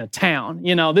what in a town,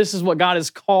 this is what God has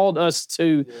called us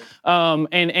to.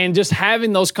 And just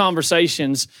having those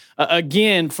conversations,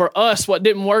 again, for us, what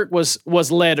didn't work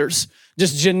was letters,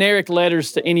 just generic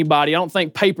letters to anybody. I don't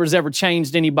think paper's ever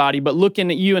changed anybody, but looking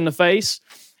at you in the face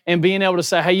and being able to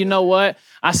say, hey, you know what?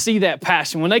 I see that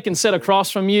passion. When they can sit across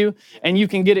from you and you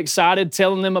can get excited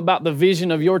telling them about the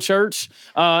vision of your church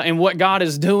and what God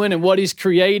is doing and what He's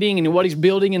creating and what He's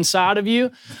building inside of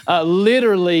you,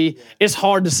 literally, it's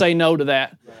hard to say no to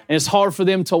that. And it's hard for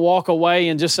them to walk away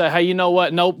and just say, hey, you know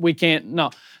what? Nope, we can't.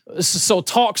 No. So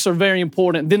talks are very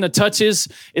important. Then the touches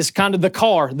is kind of the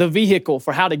car, the vehicle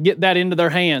for how to get that into their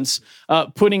hands.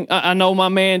 I know my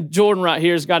man Jordan right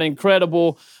here has got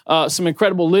some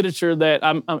incredible literature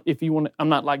that if you want, I'm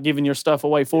not like giving your stuff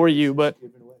away for you, but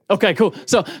okay, cool.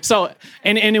 So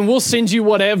and then we'll send you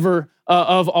whatever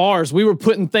of ours. We were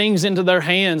putting things into their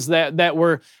hands that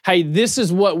were, hey, this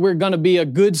is what we're going to be a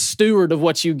good steward of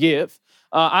what you give.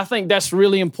 I think that's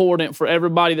really important for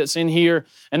everybody that's in here,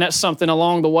 and that's something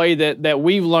along the way that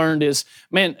we've learned is,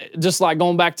 man, just like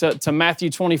going back to Matthew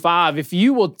 25, if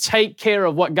you will take care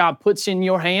of what God puts in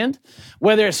your hand,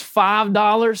 whether it's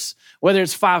 $5, whether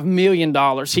it's $5 million,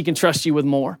 He can trust you with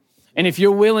more. And if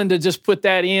you're willing to just put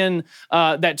that in,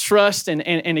 that trust,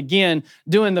 and again,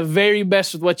 doing the very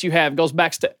best with what you have, goes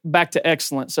back to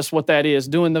excellence. That's what that is,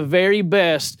 doing the very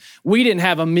best. We didn't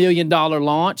have $1 million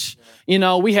launch.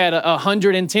 We had a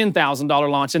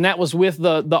 $110,000 launch, and that was with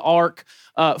the ARC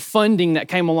funding that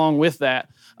came along with that.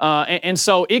 And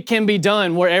so it can be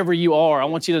done wherever you are. I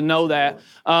want you to know that.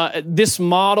 This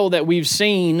model that we've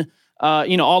seen,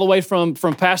 all the way from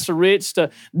Pastor Rich to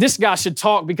this guy should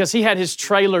talk because he had his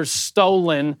trailer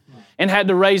stolen and had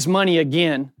to raise money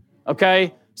again.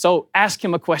 Okay. So ask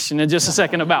him a question in just a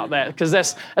second about that because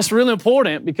that's really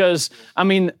important because,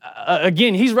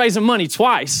 again, he's raising money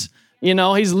twice. You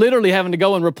know, he's literally having to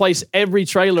go and replace every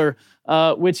trailer,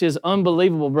 which is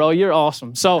unbelievable, bro. You're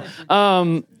awesome. So,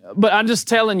 but I'm just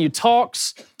telling you,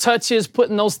 talks, touches,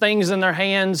 putting those things in their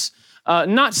hands,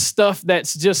 not stuff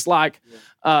that's just like,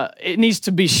 it needs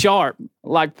to be sharp.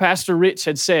 Like Pastor Rich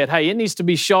had said, hey, it needs to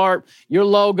be sharp. Your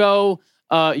logo,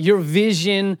 your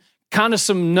vision, kind of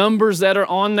some numbers that are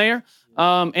on there.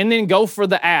 And then go for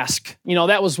the ask. You know,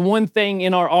 that was one thing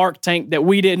in our Ark tank that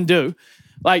we didn't do.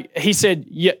 Like he said,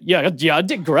 yeah, I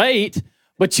did great,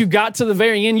 but you got to the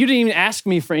very end, you didn't even ask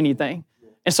me for anything.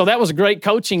 And so that was great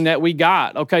coaching that we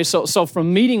got, okay? So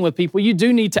from meeting with people, you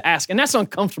do need to ask, and that's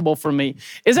uncomfortable for me.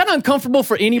 Is that uncomfortable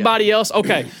for anybody else?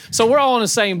 Okay, so we're all in the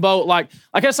same boat. Like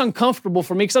that's uncomfortable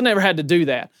for me because I never had to do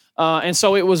that. And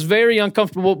so it was very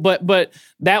uncomfortable, but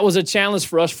that was a challenge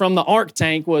for us from the Ark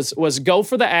tank was go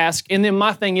for the ask, and then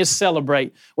my thing is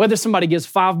celebrate. Whether somebody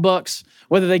gives $5,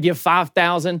 whether they give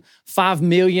 5,000, 5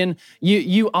 million,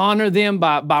 you honor them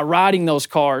by writing those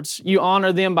cards. You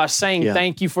honor them by saying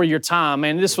thank you for your time.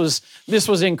 And this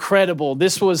was incredible.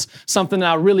 This was something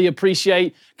that I really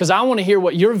appreciate because I want to hear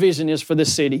what your vision is for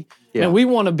this city. Yeah. And we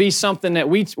want to be something that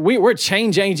we're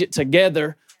change agent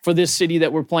together for this city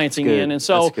that we're planting in. And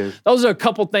so those are a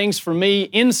couple things for me.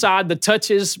 Inside the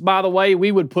touches, by the way,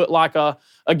 we would put like a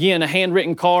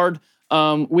handwritten card.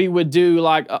 We would do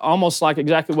like almost like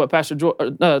exactly what Pastor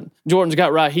Jordan's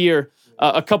got right here.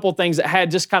 A couple things that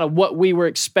had just kind of what we were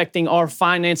expecting our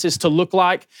finances to look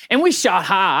like. And we shot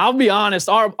high. I'll be honest,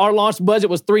 our launch budget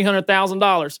was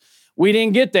 $300,000. We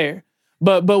didn't get there.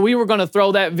 But we were going to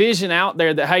throw that vision out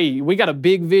there that, hey, we got a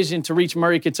big vision to reach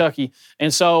Murray, Kentucky.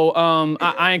 And so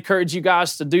I encourage you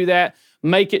guys to do that.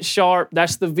 Make it sharp.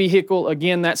 That's the vehicle.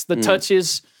 Again, that's the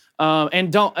touches.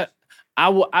 And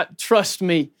trust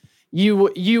me,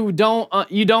 you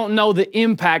don't know the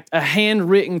impact a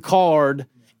handwritten card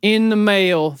in the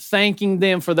mail thanking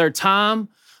them for their time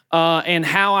and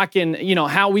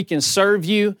how we can serve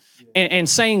you and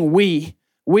saying we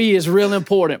is real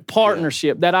important.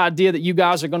 Partnership, that idea that you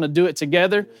guys are going to do it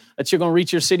together, that you're going to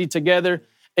reach your city together,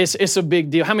 it's a big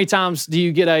deal. How many times do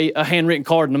you get a handwritten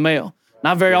card in the mail?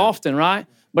 Not very often, right?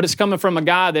 But it's coming from a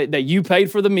guy that you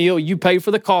paid for the meal, you paid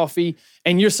for the coffee,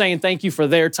 and you're saying thank you for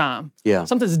their time. Yeah.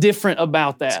 Something's different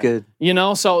about that. That's good. You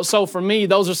know, so for me,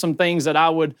 those are some things that I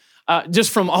would,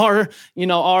 just from our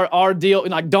deal,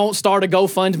 like don't start a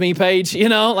GoFundMe page,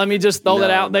 let me just throw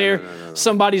that out there. No.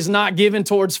 Somebody's not giving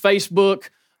towards Facebook.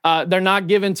 They're not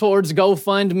giving towards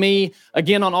GoFundMe.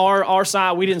 Again, on our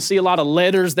side, we didn't see a lot of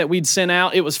letters that we'd sent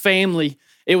out. It was family.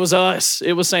 It was us.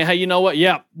 It was saying, hey, you know what?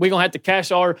 Yeah, we're going to have to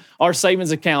cash our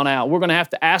savings account out. We're going to have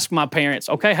to ask my parents,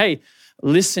 okay, hey,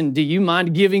 listen, do you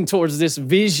mind giving towards this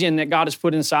vision that God has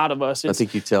put inside of us? I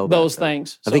think you tell those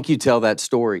things. I think you tell that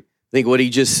story. I think what he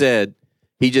just said,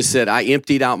 I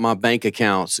emptied out my bank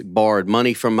accounts, borrowed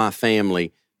money from my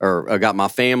family, or I got my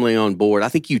family on board. I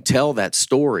think you tell that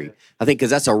story. I think because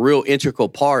that's a real integral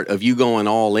part of you going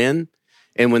all in.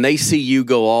 And when they see you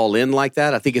go all in like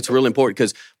that, I think it's real important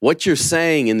because what you're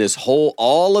saying in this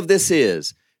all of this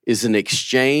is an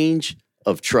exchange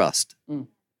of trust. Mm.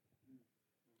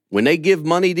 When they give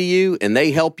money to you and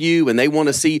they help you and they want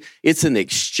to see, it's an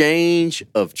exchange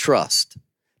of trust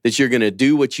that you're going to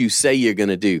do what you say you're going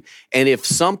to do. And if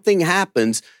something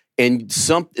happens and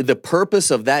the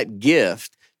purpose of that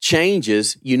gift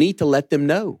changes, you need to let them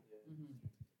know.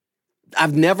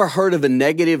 I've never heard of a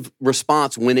negative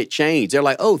response when it changed. They're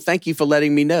like, oh, thank you for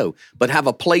letting me know, but have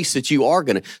a place that you are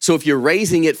going to. So if you're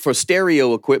raising it for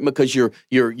stereo equipment because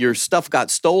your stuff got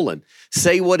stolen,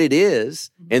 say what it is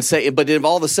and say, but if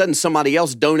all of a sudden somebody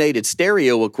else donated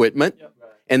stereo equipment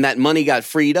and that money got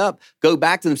freed up, go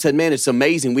back to them and said, man, it's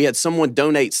amazing. We had someone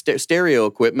donate stereo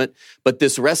equipment, but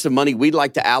this rest of money we'd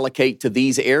like to allocate to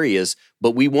these areas,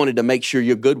 but we wanted to make sure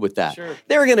you're good with that. Sure.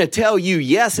 They're going to tell you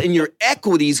yes, and your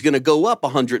equity is going to go up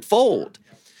 100-fold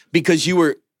because you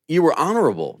were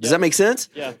honorable. Does that make sense?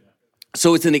 Yeah.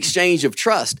 So it's an exchange of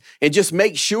trust, and just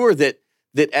make sure that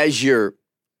as you're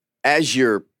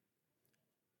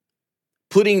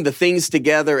putting the things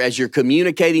together, as you're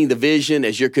communicating the vision,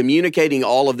 as you're communicating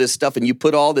all of this stuff, and you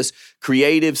put all this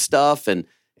creative stuff, and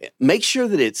make sure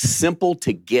that it's simple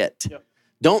to get. Yep.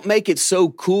 Don't make it so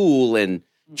cool and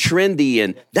trendy,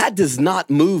 and that does not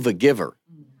move a giver.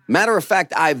 Matter of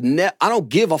fact, I don't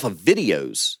give off of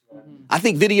videos. I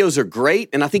think videos are great,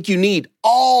 and I think you need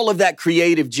all of that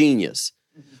creative genius.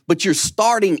 But you're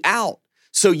starting out,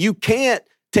 so you can't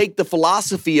take the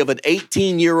philosophy of an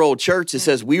 18-year-old church that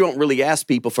says we don't really ask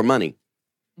people for money.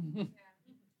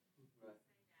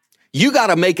 You got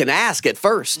to make an ask at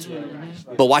first.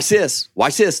 But watch this.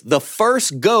 The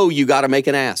first go, you got to make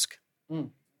an ask.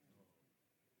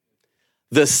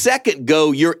 The second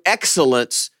go, your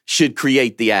excellence should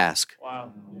create the ask.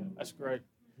 Wow, that's great.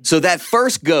 So that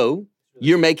first go,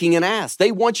 you're making an ask.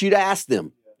 They want you to ask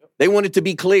them. They want it to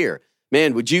be clear.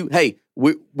 Man, would you pray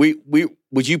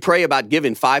about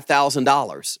giving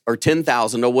 $5,000 or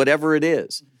 $10,000 or whatever it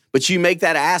is? But you make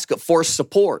that ask for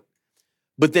support.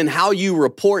 But then how you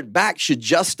report back should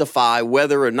justify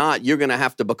whether or not you're going to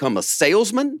have to become a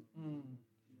salesman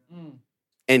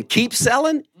and keep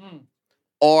selling,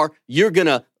 or you're going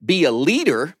to be a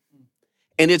leader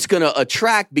and it's going to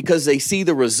attract because they see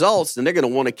the results and they're going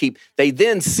to want to keep. They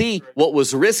then see what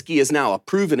was risky is now a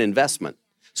proven investment.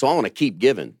 So I want to keep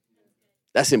giving.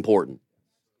 That's important.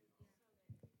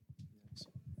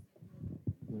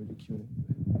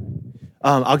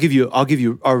 I'll give you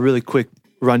a really quick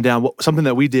rundown. Something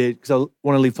that we did, because I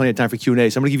want to leave plenty of time for Q&A.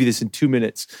 So I'm going to give you this in 2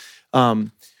 minutes. So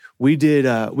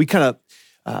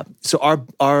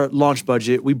our launch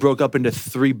budget, we broke up into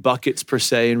 3 buckets per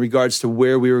se in regards to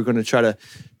where we were going to try to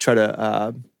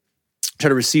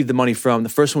receive the money from. The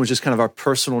first one was just kind of our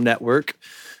personal network,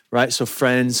 right? So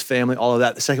friends, family, all of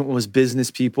that. The second one was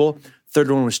business people. Third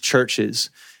one was churches.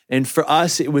 And for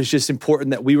us, it was just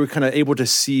important that we were kind of able to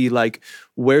see, like,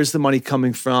 where's the money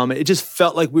coming from? It just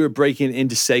felt like we were breaking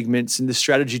into segments, and the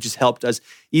strategy just helped us,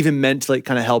 even mentally, it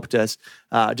kind of helped us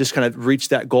just kind of reach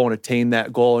that goal and attain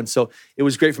that goal. And so it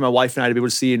was great for my wife and I to be able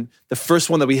to see. And the first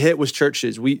one that we hit was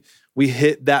churches. We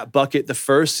hit that bucket the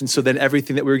first, and so then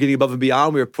everything that we were getting above and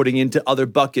beyond, we were putting into other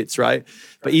buckets, right?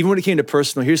 But even when it came to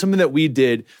personal, here's something that we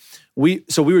did. We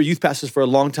were youth pastors for a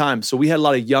long time. So we had a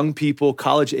lot of young people,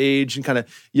 college age, and kind of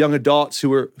young adults who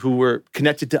were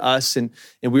connected to us and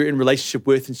we were in relationship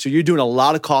with. And so you're doing a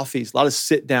lot of coffees, a lot of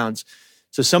sit downs.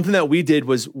 So something that we did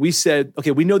was we said,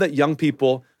 okay, we know that young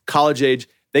people, college age,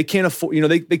 they can't afford,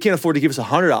 they can't afford to give us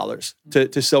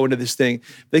 $100 to sow into this thing.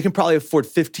 They can probably afford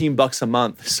 $15 a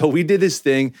month. So we did this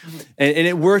thing and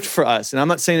it worked for us. And I'm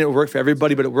not saying it worked for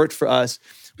everybody, but it worked for us.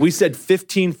 We said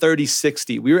 15, 30,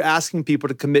 60. We were asking people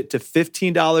to commit to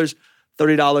 $15, $30,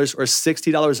 or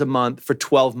 $60 a month for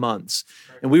 12 months.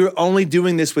 And we were only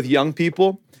doing this with young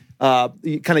people, kind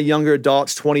of younger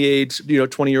adults, 28,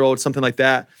 20-year-olds, something like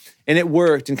that. And it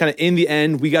worked. And kind of in the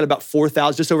end, we got about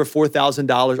 $4,000, just over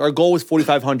 $4,000. Our goal was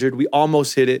 $4,500. We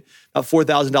almost hit it, about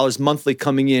 $4,000 monthly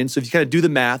coming in. So if you kind of do the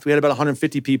math, we had about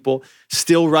 150 people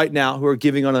still right now who are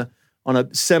giving on a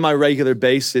semi-regular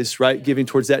basis, right? Giving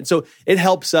towards that. So it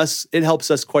helps us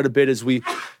quite a bit as we're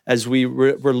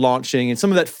launching. And some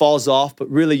of that falls off, but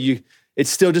really it's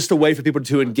still just a way for people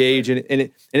to engage. And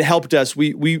it helped us.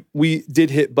 We did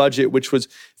hit budget, which was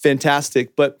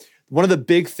fantastic. But one of the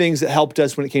big things that helped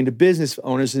us when it came to business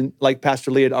owners, and like Pastor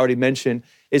Lee had already mentioned,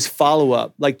 is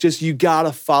follow-up. Like, just, you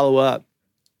gotta follow up.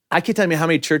 I can't tell you how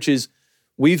many churches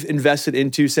we've invested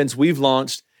into since we've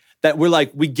launched that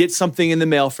we get something in the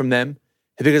mail from them.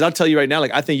 Because I'll tell you right now,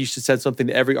 I think you should send something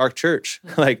to every ARC church.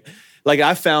 like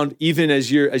I found, even as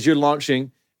you're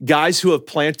launching, guys who have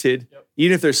planted,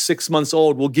 even if they're 6 months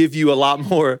old, will give you a lot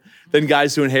more than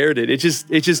guys who inherited. It's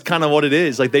just kind of what it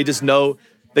is. Like, they just know,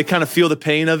 they kind of feel the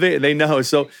pain of it, and they know.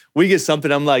 So we get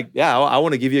something, I'm like, yeah, I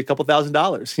want to give you a couple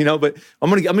 $1,000s, but I'm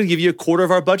gonna give you a quarter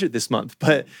of our budget this month.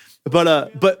 But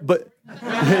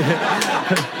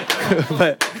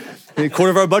a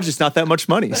quarter of our budget's not that much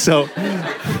money. So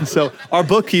our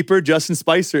bookkeeper, Justin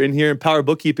Spicer, in here, Empower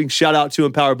Bookkeeping, shout out to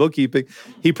Empower Bookkeeping.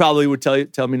 He probably would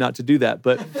tell me not to do that,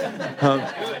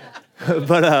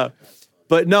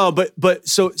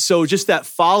 so just that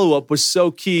follow-up was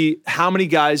so key. How many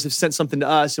guys have sent something to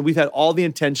us, and we've had all the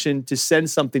intention to send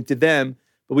something to them,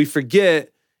 but we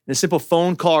forget, in a simple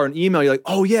phone call or an email, you're like,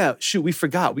 oh yeah, shoot, we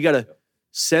forgot. We got to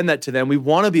send that to them. We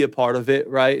want to be a part of it,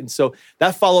 right? And so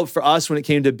that follow-up for us when it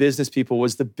came to business people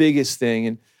was the biggest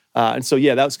thing. And so,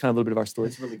 yeah, that was kind of a little bit of our story.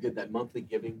 It's really good. That monthly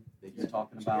giving that you're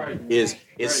talking about is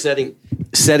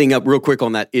setting up real quick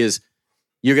on that is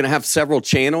you're going to have several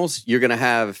channels. You're going to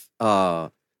have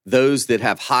those that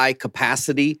have high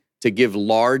capacity to give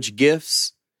large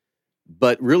gifts.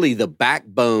 But really the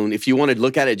backbone, if you want to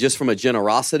look at it just from a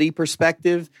generosity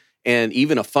perspective and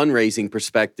even a fundraising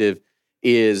perspective,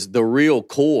 is the real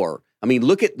core. I mean,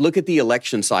 look at the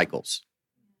election cycles.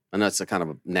 I know it's a kind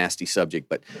of a nasty subject,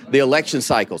 but the election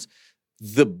cycles,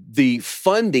 the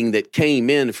funding that came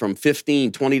in from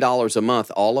 $15, $20 a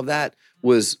month, all of that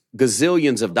was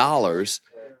gazillions of dollars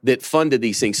that funded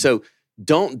these things. So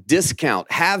don't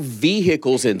discount. Have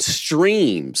vehicles and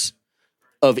streams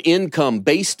of income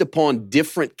based upon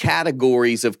different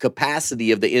categories of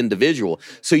capacity of the individual.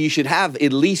 So you should have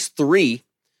at least 3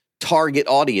 target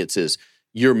audiences.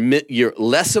 You're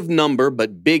less of number,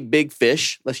 but big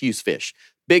fish. Let's use fish.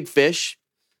 Big fish,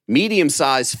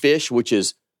 medium-sized fish, which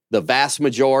is the vast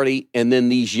majority, and then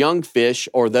these young fish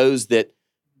or those that,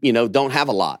 don't have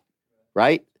a lot,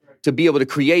 right? To be able to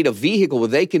create a vehicle where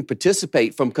they can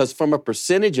participate because from a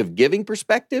percentage of giving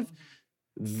perspective,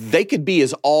 they could be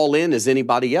as all in as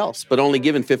anybody else, but only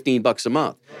giving $15 a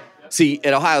month. See,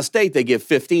 at Ohio State, they give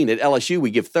 15. At LSU,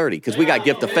 we give 30 because we got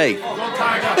gift of faith.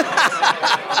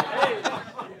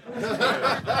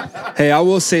 Hey, I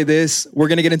will say this. We're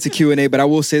going to get into Q&A, but I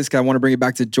will say this because I want to bring it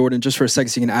back to Jordan just for a second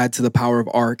so you can add to the power of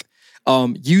ARC.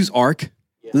 Use ARC.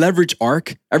 Leverage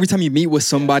ARC. Every time you meet with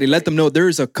somebody, let them know there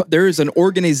is an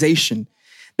organization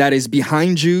that is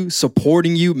behind you,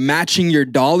 supporting you, matching your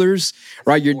dollars,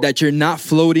 right? That you're not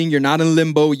floating, you're not in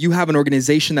limbo. You have an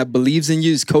organization that believes in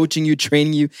you, is coaching you,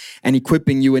 training you, and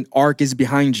equipping you, and ARC is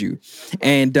behind you.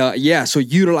 And so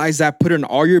utilize that, put it on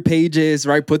all your pages,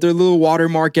 right? Put their little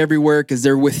watermark everywhere because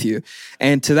they're with you.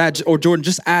 And to that, or Jordan,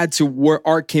 just add to where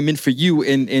ARC came in for you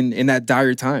in that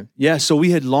dire time. Yeah, so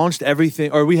we had launched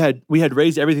everything, or we had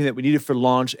raised everything that we needed for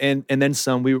launch, and then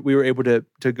some. We were able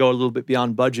to go a little bit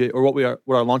beyond budget, or what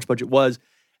our launch budget was.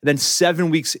 And then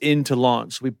 7 weeks into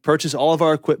launch, we purchased all of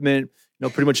our equipment,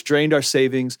 pretty much drained our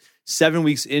savings. 7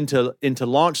 weeks into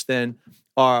launch, then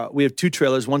we have 2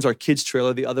 trailers. One's our kids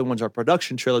trailer, the other one's our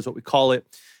production trailer, is what we call it.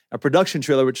 Our production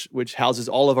trailer, which houses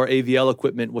all of our AVL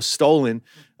equipment, was stolen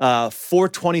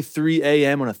 4:23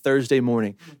 a.m. on a Thursday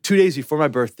morning, 2 days before my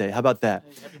birthday. How about that?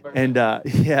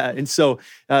 And so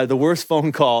the worst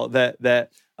phone call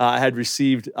that I had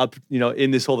received up, in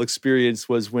this whole experience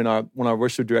was when our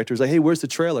worship director was like, "Hey, where's the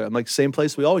trailer?" I'm like, "Same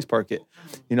place we always park it.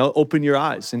 Open your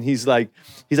eyes." And he's like,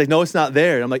 "No, it's not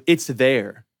there." And I'm like, "It's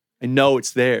there. I know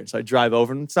it's there." So I drive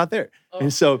over and it's not there. Oh.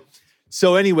 And so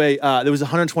anyway, there was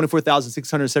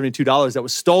 $124,672 that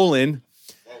was stolen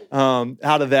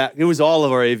out of that. It was all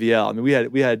of our AVL. I mean,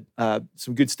 we had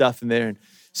some good stuff in there. And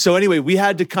so anyway, we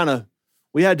had to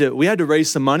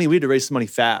raise some money. We had to raise some money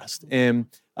fast. And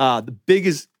the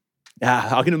biggest,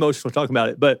 I'll get emotional talking about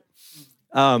it, but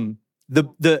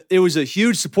it was a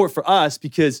huge support for us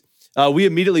because we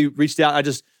immediately reached out. I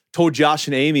just told Josh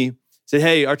and Amy, said,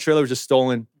 "Hey, our trailer was just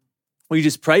stolen. Will you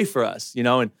just pray for us?"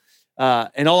 And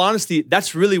in all honesty,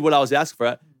 that's really what I was asking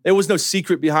for. There was no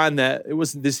secret behind that. It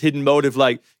wasn't this hidden motive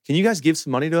like, "Can you guys give some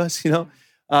money to us?"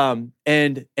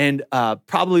 And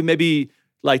probably maybe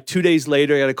like 2 days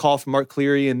later, I got a call from Mark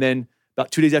Cleary, and then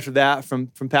about 2 days after that from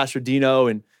Pastor Dino,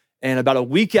 and about a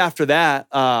week after that,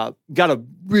 got a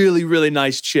really, really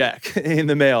nice check in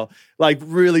the mail, like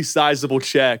really sizable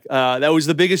check. That was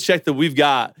the biggest check that we've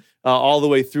got all the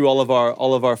way through all of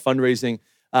our fundraising.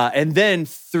 And then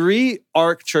 3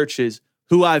 ARC churches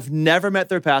who I've never met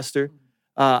their pastor.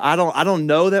 I don't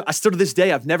know them. I still to this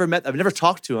day, I've never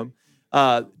talked to them.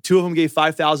 2 of them gave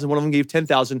 $5,000, one of them gave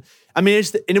 $10,000. I mean,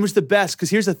 and it was the best because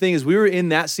here's the thing: is we were in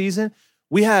that season,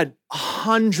 we had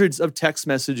hundreds of text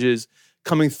messages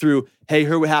coming through. "Hey,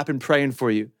 heard what happened, praying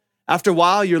for you." After a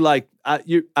while, you're like,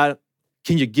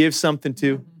 can you give something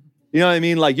too? You know what I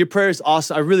mean? Like, your prayer is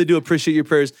awesome. I really do appreciate your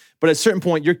prayers. But at a certain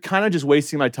point, you're kind of just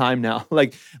wasting my time now.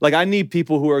 Like I need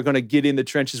people who are going to get in the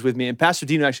trenches with me. And Pastor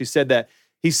Dino actually said that.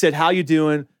 He said, "How you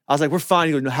doing?" I was like, "We're fine."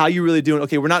 He goes, "No, how you really doing?"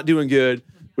 "Okay, we're not doing good.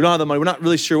 We don't have the money. We're not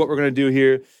really sure what we're going to do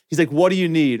here." He's like, "What do you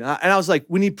need?" And I was like,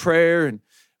 "We need prayer. And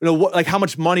how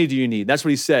much money do you need?" That's what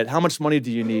he said. "How much money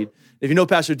do you need?" If you know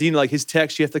Pastor Dino, like his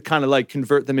text, you have to kind of like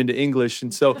convert them into English.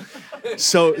 And so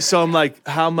I'm like,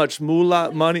 "How much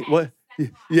moolah money?" What?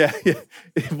 Yeah.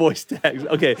 Voice text.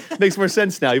 Okay, makes more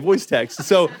sense now. Voice text.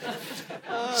 So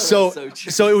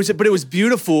it was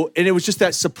beautiful, and it was just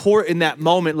that support in that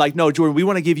moment. Like, "No, Jordan, we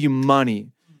want to give you money.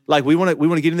 Like, we want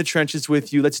to get in the trenches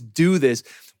with you. Let's do this."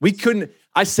 We couldn't.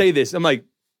 I say this. I'm like,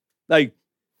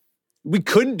 we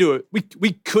couldn't do it.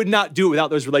 We could not do it without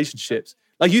those relationships.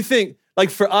 Like, you think, like,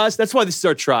 for us, that's why this is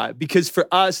our tribe. Because for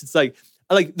us, it's like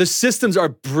the systems are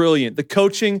brilliant. The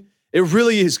coaching, it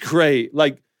really is great.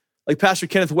 Like Pastor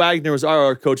Kenneth Wagner was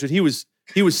our coach, and he was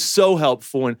so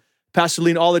helpful. And Pastor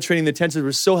Lean, all the training, the intensive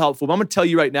was so helpful. But I'm going to tell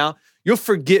you right now, you'll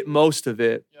forget most of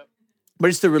it. Yep. But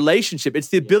it's the relationship. It's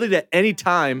the ability to any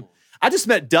time. I just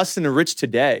met Dustin and Rich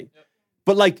today. Yep.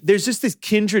 But like, there's just this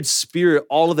kindred spirit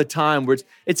all of the time where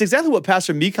it's exactly what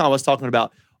Pastor Mikon was talking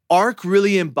about. ARC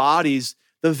really embodies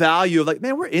the value of like,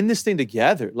 man, we're in this thing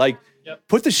together. Like,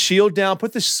 Put the shield down,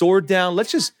 put the sword down.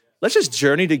 Let's just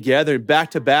journey together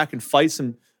back to back and fight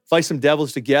some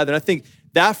devils together. And I think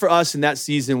that for us in that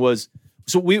season was,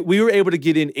 so we were able to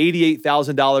get in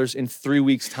 $88,000 in 3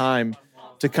 weeks' time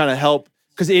to kind of help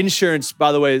because insurance,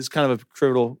 by the way, is kind of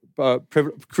a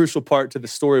crucial part to the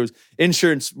story. Was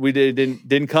insurance we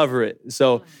didn't cover it,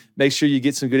 so make sure you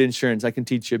get some good insurance. I can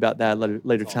teach you about that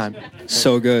later time.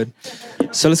 So good.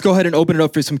 So let's go ahead and open it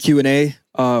up for some Q&A.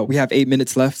 We have 8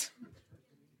 minutes left.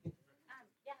 Go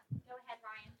ahead,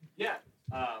 Ryan. Yeah.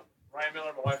 Ryan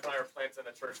Miller, my wife and I are planting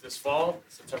a church this fall,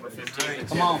 September 15th in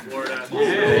Come on. Florida. Go,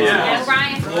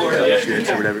 Ryan.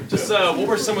 Florida. Just what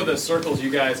were some of the circles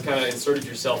you guys kind of inserted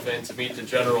yourself in to meet the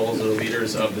generals or the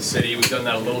leaders of the city? We've done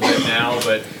that a little bit now,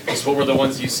 but just what were the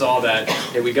ones you saw that,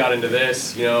 hey, we got into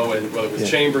this, and whether it was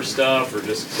chamber stuff or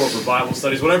just corporate Bible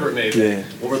studies, whatever it may be. Yeah.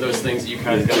 What were those things that you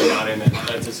guys got in that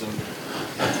led to some...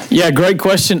 Yeah, great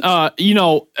question.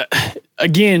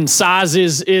 Again, size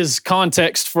is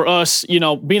context for us.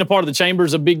 Being a part of the chamber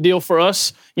is a big deal for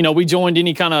us. We joined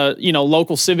any kind of,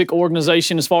 local civic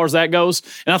organization as far as that goes.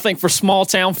 And I think for small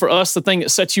town, for us, the thing that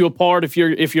sets you apart if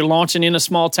you're launching in a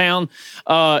small town,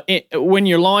 when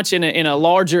you're launching in a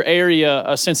larger area,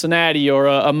 a Cincinnati or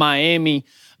a Miami,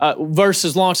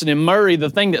 versus launching in Murray,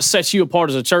 the thing that sets you apart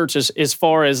as a church as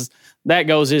far as that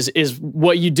goes is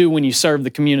what you do when you serve the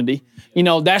community.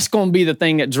 That's going to be the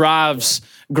thing that drives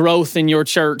growth in your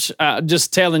church.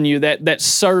 Just telling you that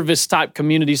service type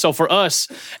community. So for us,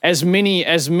 as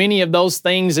many of those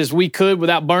things as we could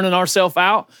without burning ourselves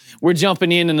out, we're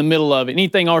jumping in the middle of it.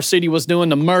 Anything our city was doing,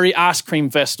 the Murray Ice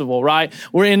Cream Festival, right?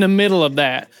 We're in the middle of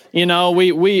that. It's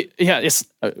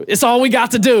all we got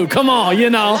to do. Come on,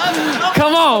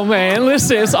 come on, man.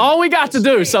 Listen, it's all we got to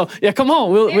do. So yeah, come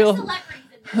on, we'll.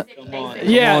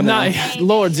 Yeah,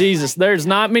 Lord Jesus, there's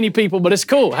not many people, but it's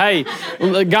cool. Hey,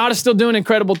 God is still doing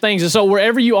incredible things. And so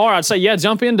wherever you are, I'd say, yeah,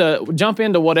 jump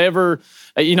into whatever,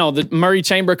 the Murray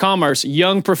Chamber of Commerce,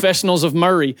 Young Professionals of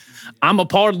Murray. I'm a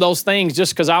part of those things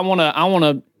just because I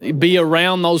want to be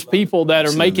around those people that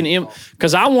are making him,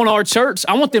 because I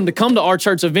want them to come to our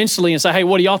church eventually and say, hey,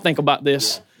 what do y'all think about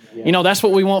this? That's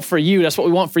what we want for you. That's what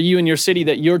we want for you in your city,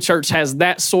 that your church has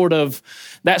that sort of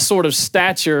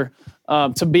stature.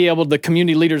 To be able, the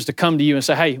community leaders to come to you and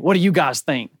say, hey, what do you guys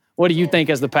think? What do you think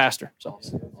as the pastor? So.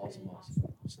 Awesome.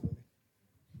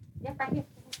 Yeah, right here.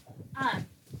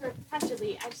 For Pastor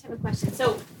Lee, I just have a question.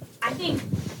 So I think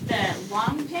the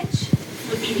long pitch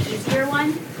would be the easier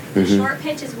one. The short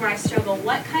pitch is where I struggle.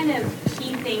 What kind of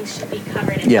key things should be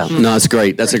covered in no, it's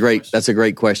great. That's a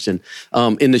great question.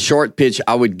 In the short pitch,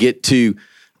 I would get to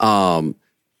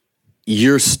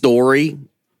your story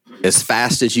as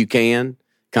fast as you can.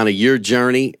 Kind of your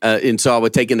journey. And so I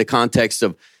would take into context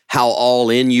of how all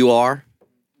in you are.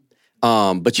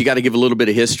 But you got to give a little bit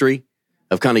of history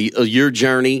of kind of your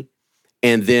journey.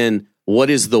 And then what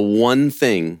is the one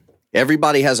thing?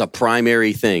 Everybody has a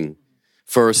primary thing.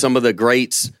 For some of the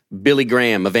greats, Billy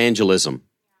Graham, evangelism.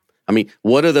 I mean,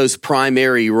 what are those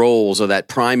primary roles or that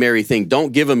primary thing?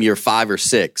 Don't give them your 5 or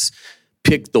 6.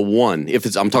 Pick the one.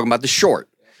 I'm talking about the short.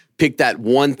 Pick that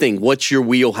one thing. What's your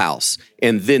wheelhouse?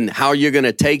 And then how you're going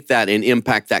to take that and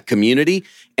impact that community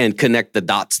and connect the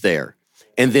dots there.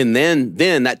 And then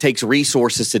that takes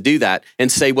resources to do that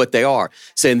and say what they are.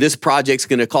 Saying this project's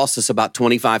going to cost us about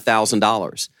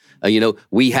 $25,000.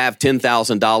 We have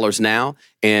 $10,000 now,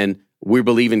 and we're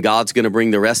believing God's going to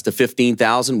bring the rest of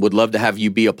 $15,000. Would love to have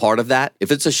you be a part of that. If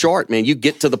it's a short, man, you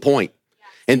get to the point.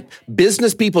 And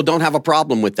business people don't have a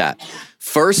problem with that.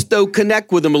 First, though,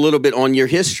 connect with them a little bit on your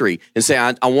history and say,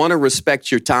 I want to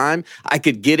respect your time. I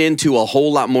could get into a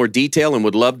whole lot more detail and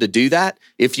would love to do that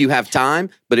if you have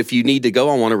time. But if you need to go,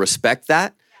 I want to respect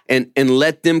that and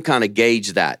let them kind of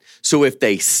gauge that. So if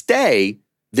they stay,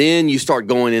 then you start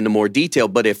going into more detail.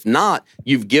 But if not,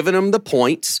 you've given them the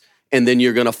points and then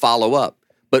you're going to follow up.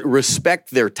 But respect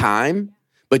their time.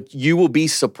 But you will be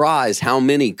surprised how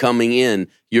many coming in,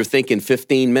 you're thinking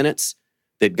 15 minutes,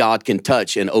 that God can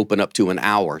touch and open up to an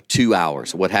hour, 2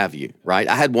 hours, what have you, right?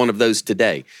 I had one of those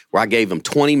today where I gave them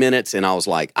 20 minutes and I was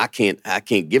like, I can't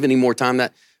give any more time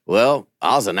that. Well,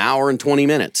 I was an hour and 20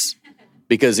 minutes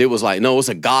because it was like, no, it was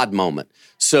a God moment.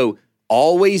 So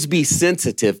always be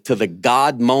sensitive to the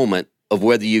God moment of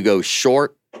whether you go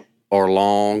short or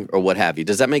long or what have you.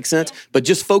 Does that make sense? But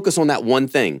just focus on that one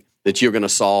thing that you're going to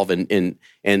solve and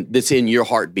that's in your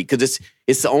heartbeat, because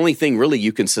it's the only thing really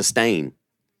you can sustain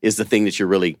is the thing that you're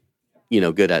really,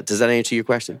 good at. Does that answer your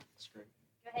question? Go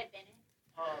ahead, Bennett.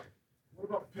 What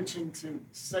about pitching to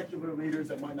secular leaders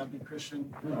that might not be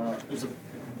Christian? There's a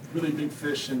really big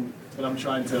fish that I'm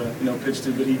trying to pitch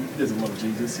to, but he doesn't love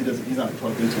Jesus. He's not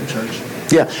plugged into a church.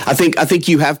 Yeah, I think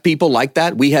you have people like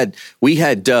that. We had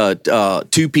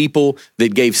 2 people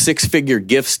that gave 6-figure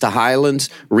gifts to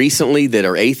Highlands recently that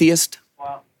are atheists.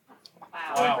 Wow.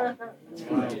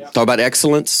 Talk about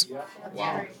excellence.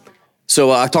 Wow. So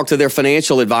I talked to their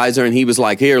financial advisor, and he was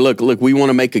like, here, look, we want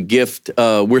to make a gift.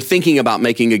 We're thinking about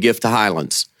making a gift to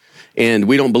Highlands. And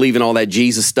we don't believe in all that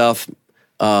Jesus stuff,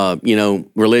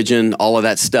 religion, all of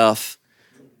that stuff.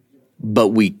 But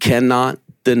we cannot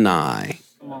deny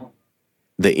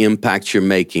the impact you're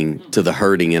making to the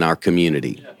hurting in our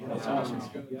community.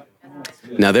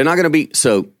 Now, they're not going to be,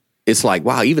 so it's like,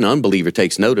 wow, even an unbeliever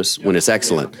takes notice when it's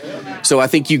excellent. So I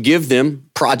think you give them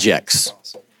projects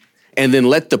and then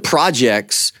let the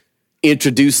projects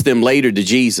introduce them later to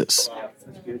Jesus.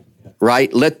 Right?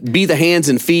 Be the hands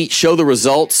and feet, show the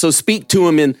results. So speak to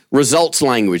them in results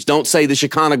language. Don't say the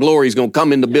Shekinah glory is going to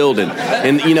come in the building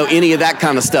and, any of that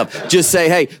kind of stuff. Just say,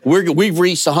 hey, we've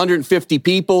reached 150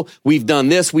 people. We've done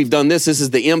this. This is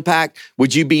the impact.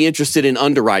 Would you be interested in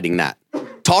underwriting that?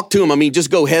 Talk to him. Just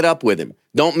go head up with him.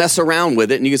 Don't mess around with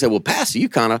it. And you can say, well, Pastor, you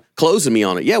kind of closing me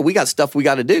on it. Yeah, we got stuff we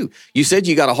got to do. You said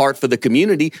you got a heart for the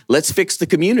community. Let's fix the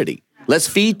community. Let's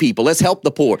feed people. Let's help the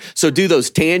poor. So do those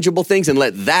tangible things and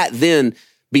let that then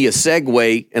be a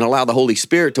segue and allow the Holy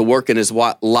Spirit to work in his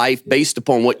life based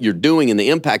upon what you're doing and the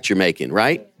impact you're making,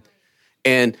 right?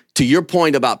 And to your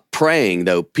point about praying,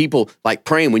 though, people like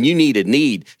praying when you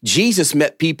need. Jesus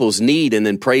met people's need and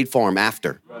then prayed for them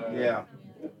after. Yeah.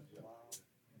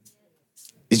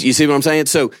 You see what I'm saying?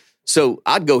 So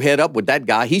I'd go head up with that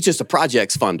guy. He's just a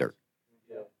projects funder.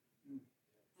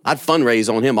 I'd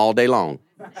fundraise on him all day long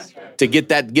to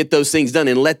get those things done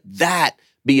and let that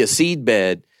be a seed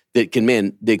bed that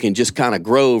can just kind of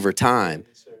grow over time.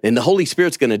 And the Holy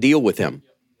Spirit's going to deal with him,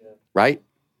 right?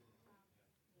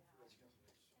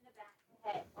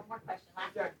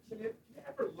 Yeah, can it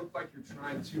ever look like you're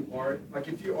trying too hard? Like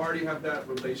if you already have that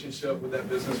relationship with that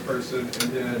business person and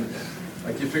then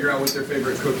like you figure out what their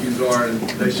favorite cookies are and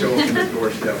they show up in the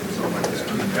doorstep or something like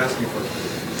that. Ask me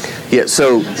for. Yeah,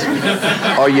 so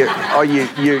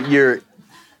you're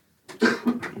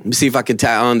let me see if I can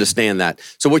understand that.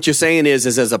 So what you're saying is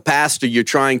as a pastor, you're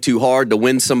trying too hard to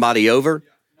win somebody over?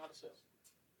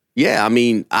 Yeah, I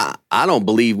mean, I don't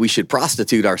believe we should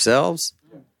prostitute ourselves.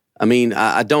 I mean,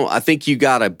 I don't. I think you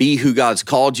got to be who God's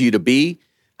called you to be.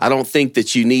 I don't think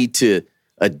that you need to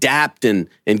adapt and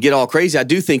get all crazy. I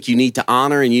do think you need to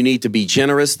honor and you need to be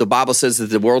generous. The Bible says that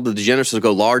the world of the generous will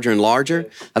go larger and larger.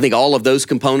 I think all of those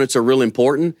components are real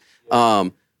important.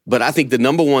 But I think the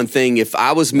number one thing, if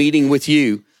I was meeting with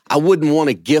you, I wouldn't want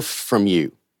a gift from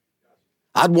you.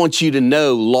 I'd want you to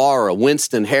know Laura,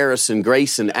 Winston, Harrison,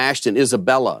 Grayson, Ashton,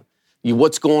 Isabella,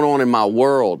 what's going on in my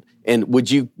world. And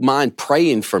would you mind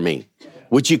praying for me?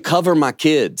 Would you cover my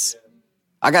kids?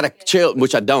 I got a child,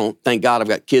 which I don't. Thank God I've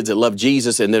got kids that love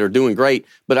Jesus and that are doing great.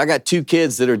 But I got 2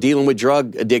 kids that are dealing with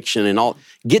drug addiction and all.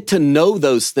 Get to know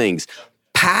those things.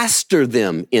 Pastor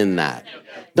them in that.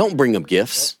 Don't bring them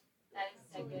gifts.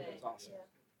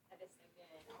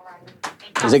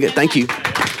 Is that good? Thank you.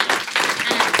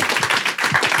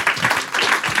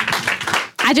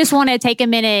 I just want to take a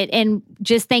minute and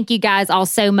just thank you guys all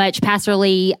so much. Pastor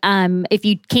Lee, if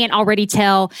you can't already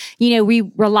tell, we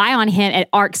rely on him at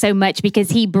ARC so much because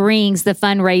he brings the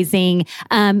fundraising,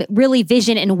 really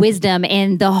vision and wisdom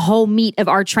and the whole meat of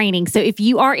our training. So if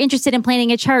you are interested in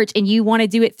planning a church and you want to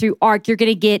do it through ARC, you're going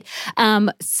to get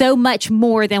so much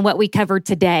more than what we covered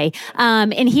today.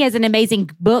 And he has an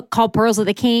amazing book called Pearls of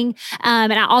the King.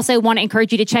 And I also want to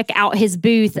encourage you to check out his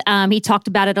booth. He talked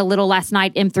about it a little last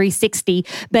night, M360,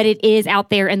 but it is out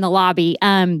there in the lobby.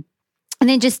 And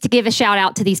then just to give a shout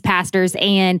out to these pastors.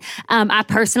 And I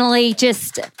personally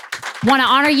just want to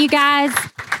honor you guys.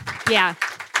 Yeah.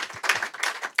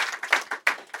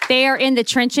 They are in the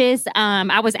trenches.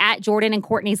 I was at Jordan and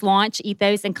Courtney's launch,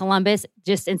 Ethos in Columbus,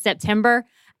 just in September.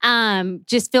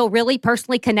 Just feel really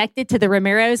personally connected to the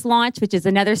Ramiro's launch, which is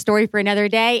another story for another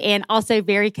day, and also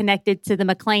very connected to the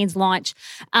McLean's launch.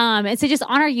 And so just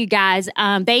honor you guys.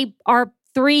 They are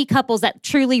 3 couples that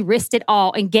truly risked it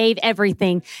all and gave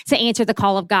everything to answer the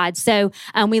call of God. So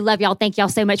we love y'all. Thank y'all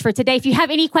so much for today. If you have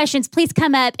any questions, please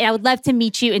come up and I would love to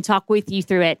meet you and talk with you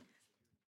through it.